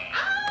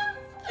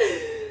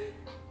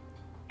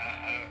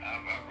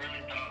 I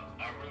really thought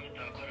better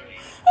of you.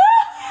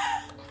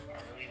 I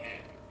really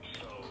did.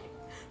 So,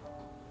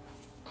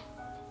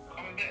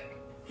 coming back.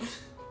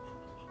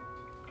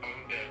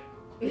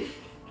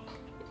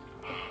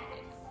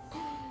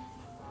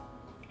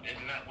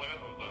 It's not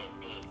whatever, but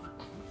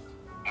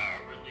I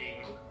really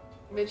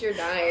Bitch, you're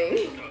dying.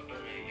 thought better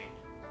of you.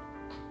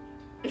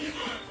 So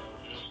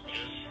just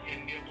hit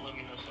me up, let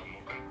me know something,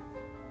 okay?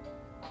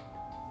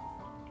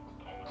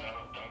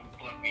 Don't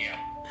block me out.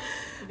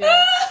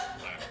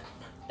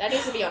 That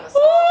needs to be on a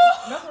song.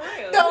 No, for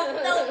real.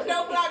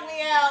 Don't block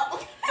me out.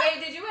 Wait,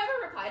 did you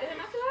ever reply to him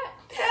after that?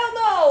 Hell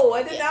no,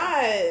 I did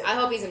not. I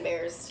hope he's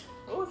embarrassed.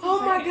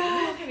 Oh my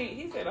God.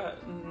 He said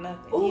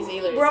nothing. Ooh, He's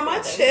either bro, my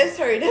chest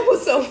hurt. That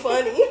was so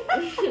funny.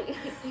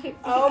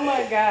 Oh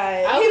my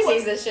God. I hope he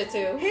sees this shit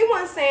too. He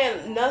wasn't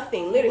saying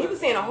nothing. Literally, he was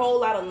saying a whole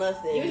lot of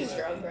nothing. He was just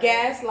drunk, right?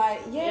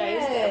 Gaslight. Yeah, he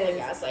was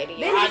definitely gaslighting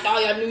you. Then I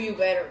thought I knew you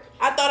better.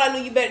 I thought I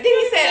knew you better. Then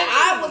he said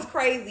I was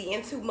crazy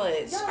and too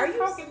much. Y'all Are you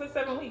talking for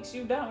 7 weeks?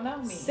 You don't know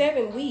me.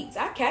 7 weeks?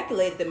 I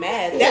calculated the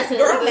math. That's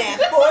girl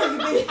math for you,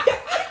 bitch.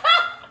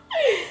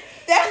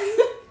 That's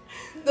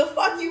the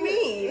fuck you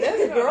mean?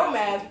 That's girl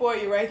math for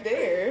you right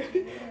there.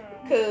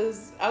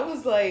 Cause I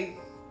was like,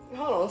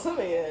 hold on,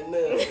 something ain't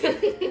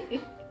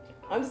enough.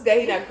 I'm just glad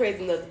he's not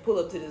crazy enough to pull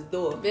up to this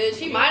door. Bitch,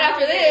 he might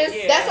after this.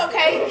 Yeah. That's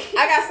okay.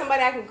 I got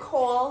somebody I can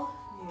call.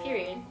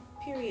 Period.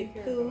 Period.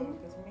 Poo.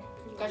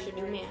 You got your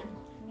new man.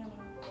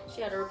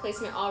 She had a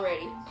replacement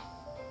already.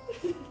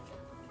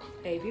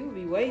 Hey, people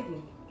be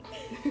waiting.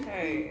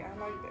 Hey, I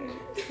like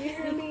that. You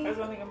hear me? That's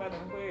one thing about an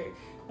Aquarius.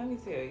 Let me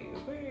tell you,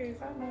 Aquarius,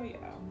 I know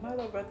y'all. My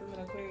little brother's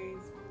an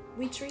Aquarius.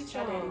 We treat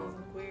My daddy y'all. was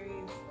an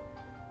Aquarius.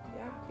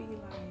 Y'all be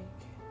like,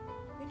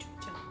 We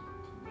treat y'all.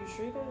 you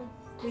treat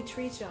us? We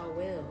treat y'all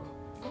well.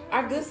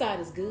 Our good side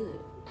is good.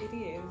 It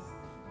is.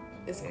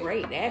 It's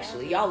great,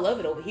 actually. Y'all love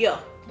it over here.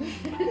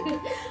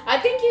 I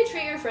think you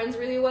treat your friends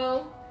really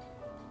well.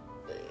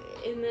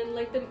 And then,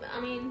 like, the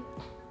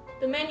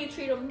men, you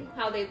treat them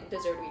how they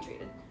deserve to be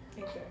treated.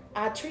 Exactly.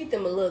 I treat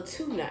them a little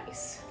too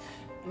nice.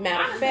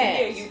 Matter of fact.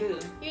 Yeah, you do.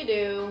 You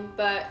do,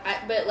 but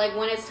like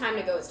when it's time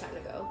to go, it's time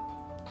to go.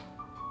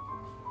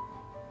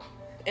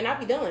 And I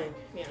be done.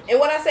 Yeah. And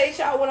when I say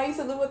y'all, when I used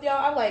to live with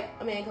y'all, I'm like,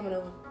 a man coming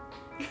over.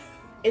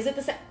 Is it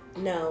the same?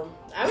 No.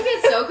 I would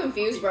get so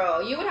confused, bro.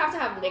 You would have to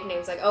have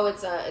nicknames like, oh,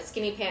 it's a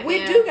skinny pant We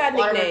man, do got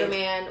Whataburger nicknames.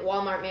 man,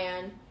 Walmart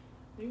man,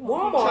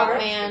 Walmart. truck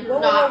man. Whoa,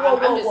 No, whoa, whoa,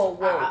 I'm just. whoa,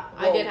 whoa,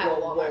 I did have a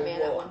whoa, Walmart whoa, man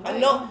whoa. at one point.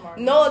 No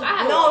I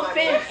had a no Walmart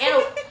offense. Man.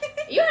 And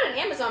you had an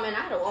Amazon man. I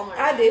had a Walmart.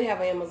 I man. did have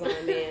an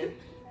Amazon man.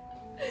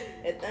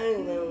 That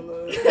thing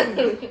was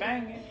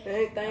Banging.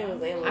 that thing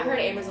was Amazon. I heard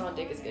Amazon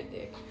dick is good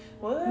dick.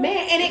 What?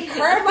 Man, and it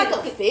curved like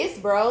a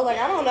fist, bro. Like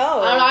I don't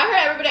know. I don't know. I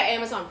heard everybody at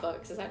Amazon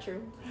fucks. Is that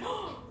true?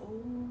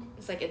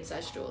 It's like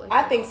ancestral. Like,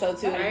 I think so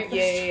too. Right?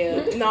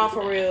 Yeah. No,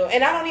 for real.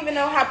 And I don't even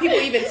know how people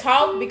even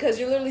talk because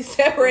you're literally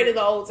separated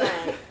the whole time.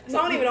 So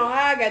I don't even know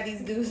how I got these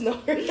dudes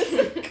numbers.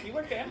 You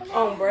work at Amazon?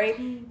 On break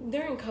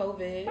during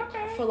COVID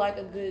Okay. for like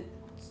a good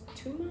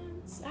 2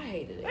 months. I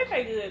hated They it.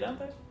 pay good, don't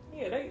they?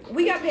 Yeah,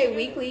 We got paid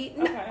weekly.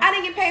 Okay. I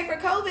didn't get paid for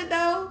COVID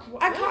though.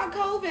 I What? caught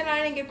COVID and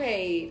I didn't get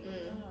paid.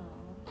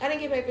 Oh. I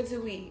didn't get paid for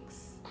 2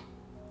 weeks.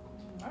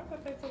 I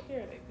thought they took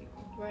care of their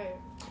people. Right.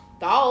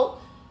 Thought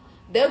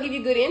they'll give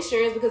you good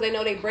insurance because they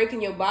know they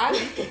breaking your body.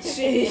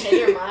 Shit. In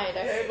your mind.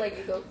 I heard like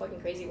you go fucking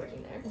crazy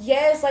working there.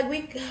 Yes,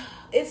 like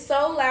it's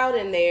so loud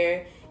in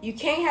there. You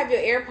can't have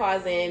your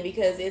AirPods in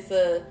because it's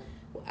a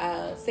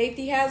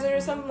safety hazard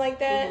or something like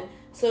that. Mm-hmm.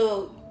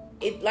 So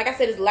it, like I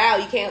said, it's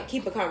loud. You can't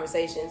keep a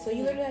conversation. So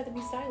you literally have to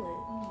be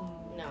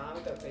silent. No, I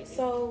would go crazy.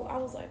 So I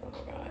was like, oh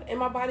my god, and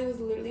my body was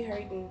literally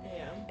hurting.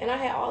 Yeah. And I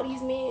had all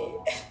these men.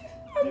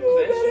 I'm Yeah,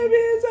 moving that out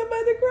bitch. I'm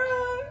about to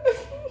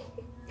cry.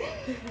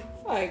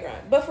 I ain't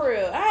crying, but for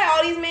real, I had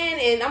all these men,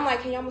 and I'm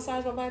like, can y'all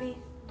massage my body?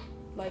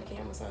 Like, can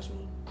y'all massage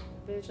me?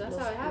 Bitch, that's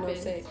no, how it happens.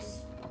 No sex.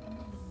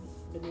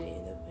 But then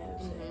end up having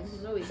sex.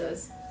 Mm-hmm. No, he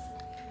does.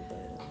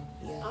 But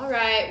yeah, All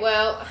right.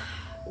 Well,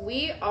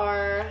 we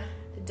are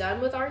done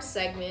with our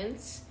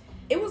segments.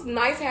 it was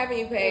nice having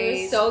you, Paige.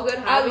 It was so good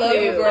I having love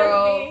you,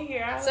 girl. Being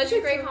here. I Such love a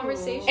you great too.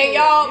 conversation. And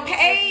y'all, You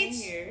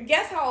Paige, here.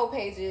 guess how old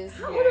Paige is?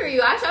 How old are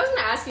you? Actually, I was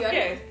gonna ask you.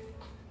 Yes.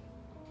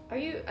 Are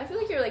you? I feel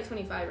like you're like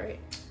 25, right?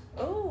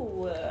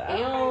 Oh,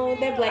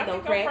 that black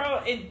don't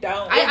crack. It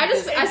don't. I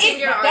just assumed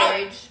you're our don't.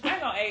 age. I'm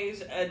gonna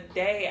age a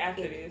day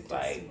after this.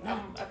 Like, I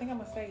think I'm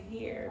gonna stay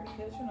here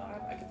because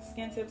I get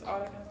skin tips, all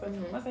that kind of stuff.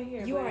 I'm gonna stay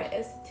here. You but are an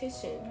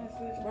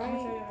esthetician, right?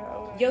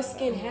 right? Your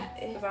skin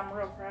Because I'm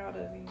real proud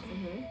of you.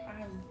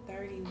 Mm-hmm. I'm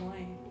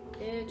 31.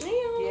 Bitch.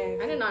 Yes.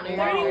 I did not know you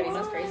were 30s.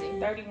 That's crazy.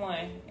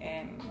 31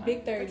 and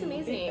Big 30. That's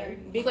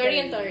amazing. Big Flirty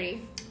and 30.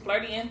 30.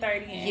 Flirty and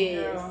 30 and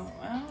Yes. girl,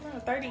 I don't know,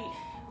 30.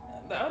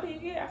 The older you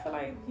get, I feel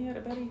like the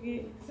better you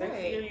get, sexier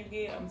Right. you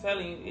get. I'm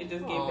telling you, it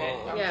just Aw. get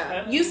better. I'm Yeah.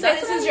 telling You said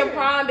That's this what is I your hear.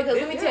 prime because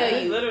let me Yeah, tell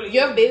it's you, literally-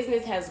 your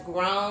business has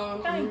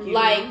grown. Thank you.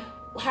 Like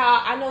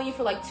how I know you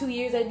for like 2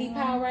 years at Deep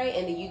Power, right?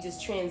 And then you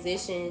just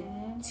transitioned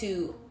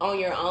to on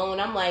your own.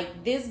 I'm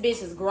like, this bitch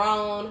has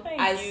grown. Thank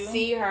I you.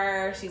 see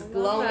her. She's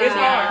glowing. that. It's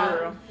out. hard,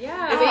 girl.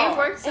 Yeah, It's but hard. you've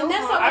worked so And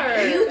that's hard.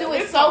 okay. You do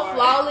it It's so hard.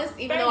 flawless,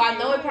 even Thank though I you.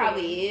 know it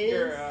probably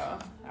is. Girl,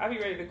 I be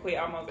ready to quit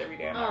almost every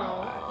day. I'm not gonna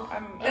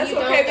lie. That's You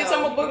okay, don't, bitch.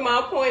 I'm gonna book my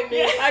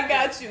appointment. I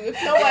got you.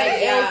 If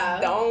nobody Yeah.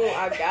 else don't,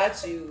 I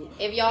got you.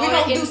 If y'all We are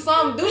gonna in- do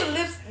something. Do the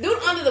lips. Do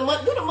the under the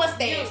do the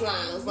mustache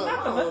line or something.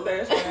 Not the I don't know.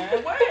 mustache,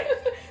 man. What?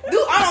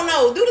 I don't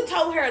know. Do the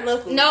toe hair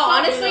knuckles. No,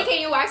 honestly, Something.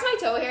 can you wax my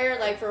toe hair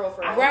like for real?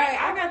 For real? Right,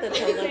 I got the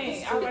toe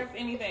Anything. I knuckles. like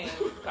anything.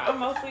 So I'm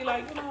mostly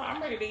like,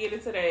 I'm ready to get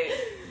into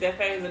that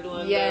phase of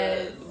doing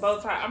Yes. the bow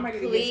tie. I'm ready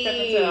to step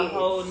into a Please.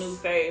 whole new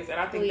phase, and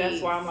I think that's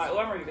Please. why I'm like,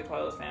 I'm ready to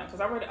close down because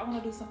I want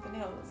to do something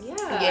else.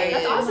 Yeah, Yeah.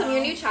 that's awesome.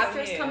 Your new chapter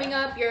is Yeah. coming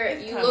up.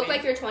 It's You coming. look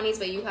like you're 20s,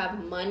 but you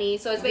have money.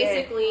 So it's Yeah.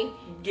 basically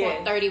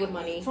Yeah. 30 with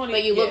money, 20,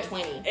 but you look yes.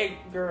 20. Hey,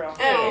 girl,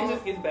 Oh. it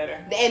just gets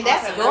better. And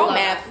that's I'll girl love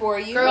math that. for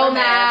you. Girl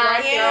math,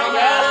 right girl there.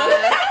 math.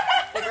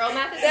 The girl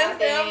math is That's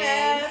happening. girl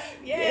math.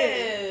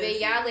 Yes. But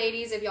yeah,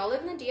 ladies, if y'all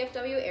live in the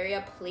DFW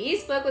area,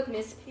 please book with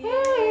Miss Paige.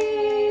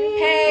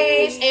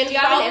 Paige and Do you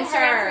have an follow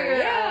Instagram her. for your,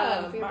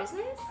 Yeah. for your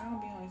business? I don't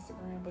be on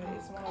Instagram, but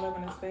it's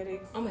 111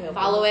 Aesthetics. I'm gonna help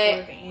Follow At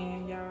it. the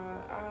end, y'all.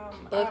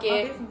 Book My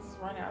it. business is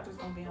running. I just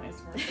don't be on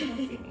Instagram. So don't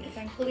see me.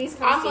 Thank you. Please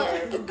come I'm see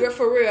her. a girl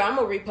for real. I'm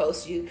gonna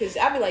repost you because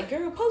I'll be like,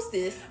 girl, post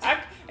this. I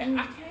can't.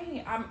 I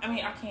can't. I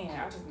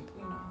just,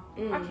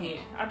 I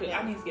can't.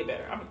 I need to get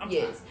better. I'm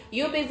Yes,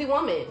 you're a busy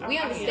woman. We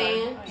I'm-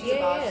 understand. I am. She's a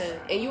boss. Yeah,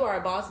 and you are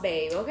a boss,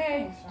 babe.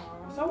 Okay. trying.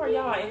 So are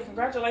y'all, and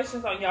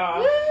congratulations on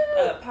y'all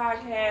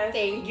podcast.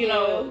 Thank You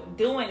know, you.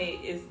 doing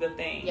it is the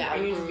thing. Yeah.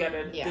 Like, you just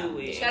gotta Yeah. do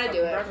it. You just gotta So do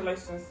it.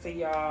 Congratulations to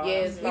y'all.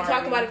 Yes, we Starting.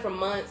 talked about it for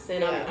months,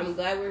 and Yeah. I'm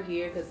glad we're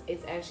here because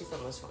it's actually so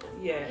much fun.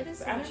 Yeah, It is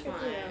so I much think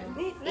fun. it's-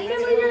 I Yeah. can't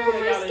believe you're our Y'all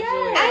first enjoy guest.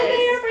 it. I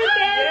know your first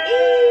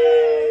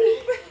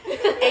Yes.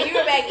 guest. And you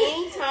were back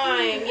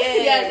anytime.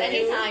 Yes. Yes,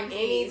 anytime,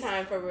 please.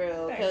 Anytime for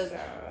real. Thanks, Because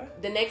y'all.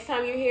 the next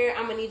time you're here,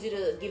 I'm gonna need you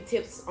to give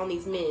tips on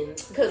these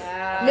men's. Because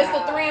Yeah.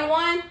 Mr.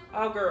 3-in-1,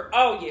 Oh, girl.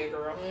 Oh, yeah,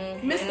 girl.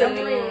 Mr. Mm.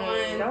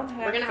 3-in-1. Don't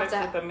have We're gonna have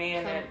sex to with a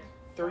man come- at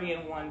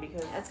 3-in-1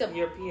 because That's good.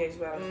 your pH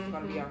balance is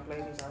gonna be off,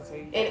 ladies. I'll tell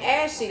you. And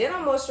Ashley, they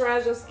don't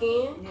moisturize your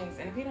skin. Yes,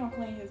 and if he don't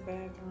clean his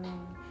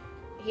bathroom,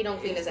 He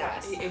don't clean his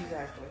ass.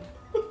 Exactly.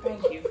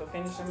 Thank you for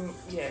finishing.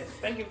 Yes,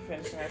 thank you for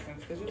finishing that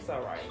sentence because you're so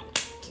right.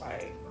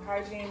 Like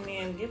hygiene,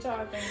 men, get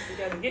y'all things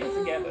together, get it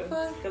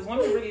together. Because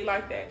women really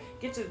like that.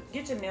 Get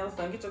your nails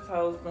done, get your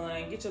toes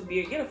done, get your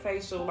beard, get a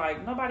facial.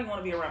 Like nobody want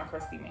to be around a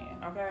crusty man.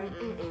 Okay.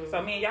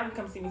 So man, y'all can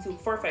come see me too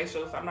for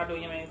facials. I'm not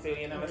doing your manicure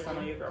unless I'm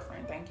on your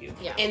girlfriend. Thank you.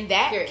 Yeah. And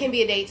that Period. can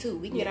be a date too.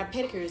 We can get our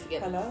pedicures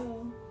together.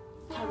 Hello.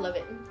 I love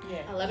it. Yeah.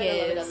 I love it.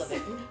 I love it. I love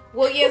it.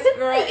 Well, yes,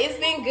 girl, it's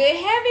been good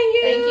having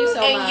you. Thank you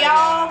so and much.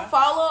 y'all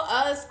follow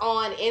us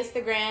on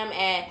Instagram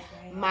at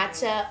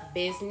Matcha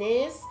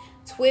Business,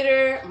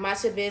 Twitter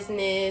Matcha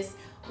Business.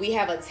 We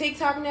have a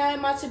TikTok now at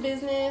Matcha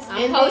Business.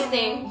 I'm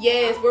posting.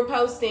 Yes, we're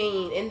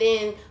posting. And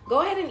then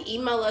go ahead and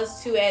email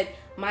us too at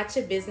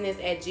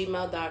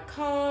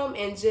matchabusiness@gmail.com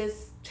and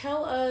just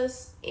tell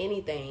us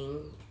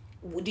anything.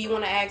 Do you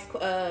want to ask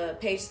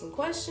Paige some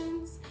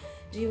questions?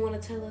 Do you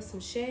want to tell us some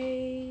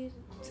shade,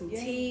 some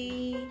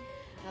tea?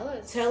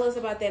 Tell us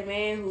about that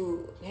man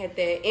who had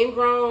that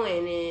ingrown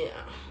and then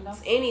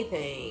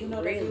anything. You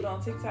know really. that dude on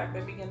TikTok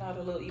that be getting all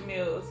the little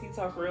emails. He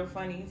talk real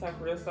funny. He talk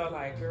real so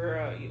like,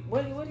 girl,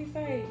 what he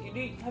say?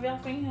 Have y'all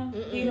seen him?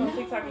 He on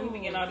TikTok and he be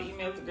getting all the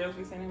emails. The girls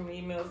be sending him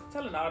emails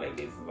telling all that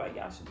business. Like,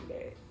 y'all should do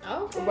that.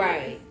 Okay.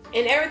 Right.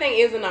 And everything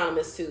is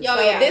anonymous too. Oh,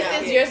 so yeah,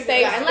 this is your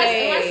safe space.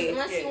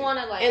 Unless you want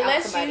to like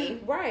out somebody.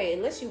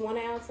 Unless you want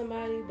to out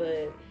somebody,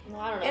 but well,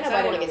 I don't know. Ain't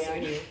nobody get out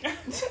here.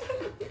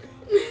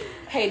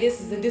 Hey, this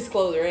is a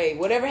disclosure. Hey,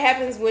 whatever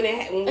happens when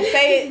we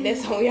say it,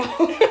 that's on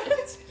y'all.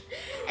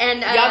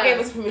 And y'all gave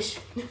us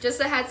permission. Just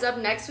a heads up,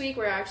 next week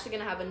we're actually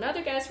gonna have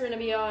another guest. We're gonna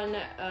be on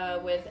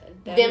with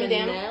them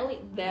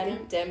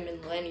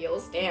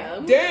millennials.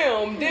 Damn, I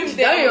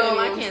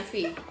I can't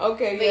speak.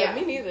 Okay, but yeah,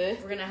 me neither.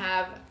 We're gonna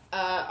have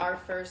our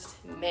first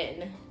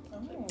men.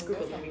 Group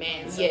of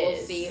men, so we'll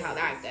see how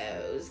that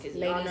goes. Because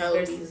ladies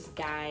versus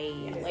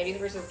guys. Ladies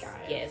versus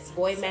guys. Yes,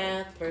 boy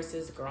math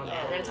versus girl math.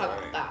 Yeah, we're gonna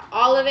talk about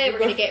all of it. We're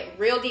gonna get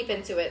real deep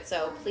into it.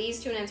 So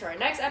please tune into our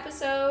next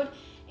episode.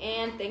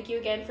 And thank you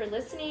again for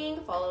listening.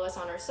 Follow us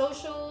on our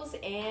socials,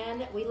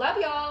 and we love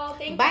y'all.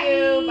 Thank you.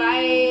 Bye.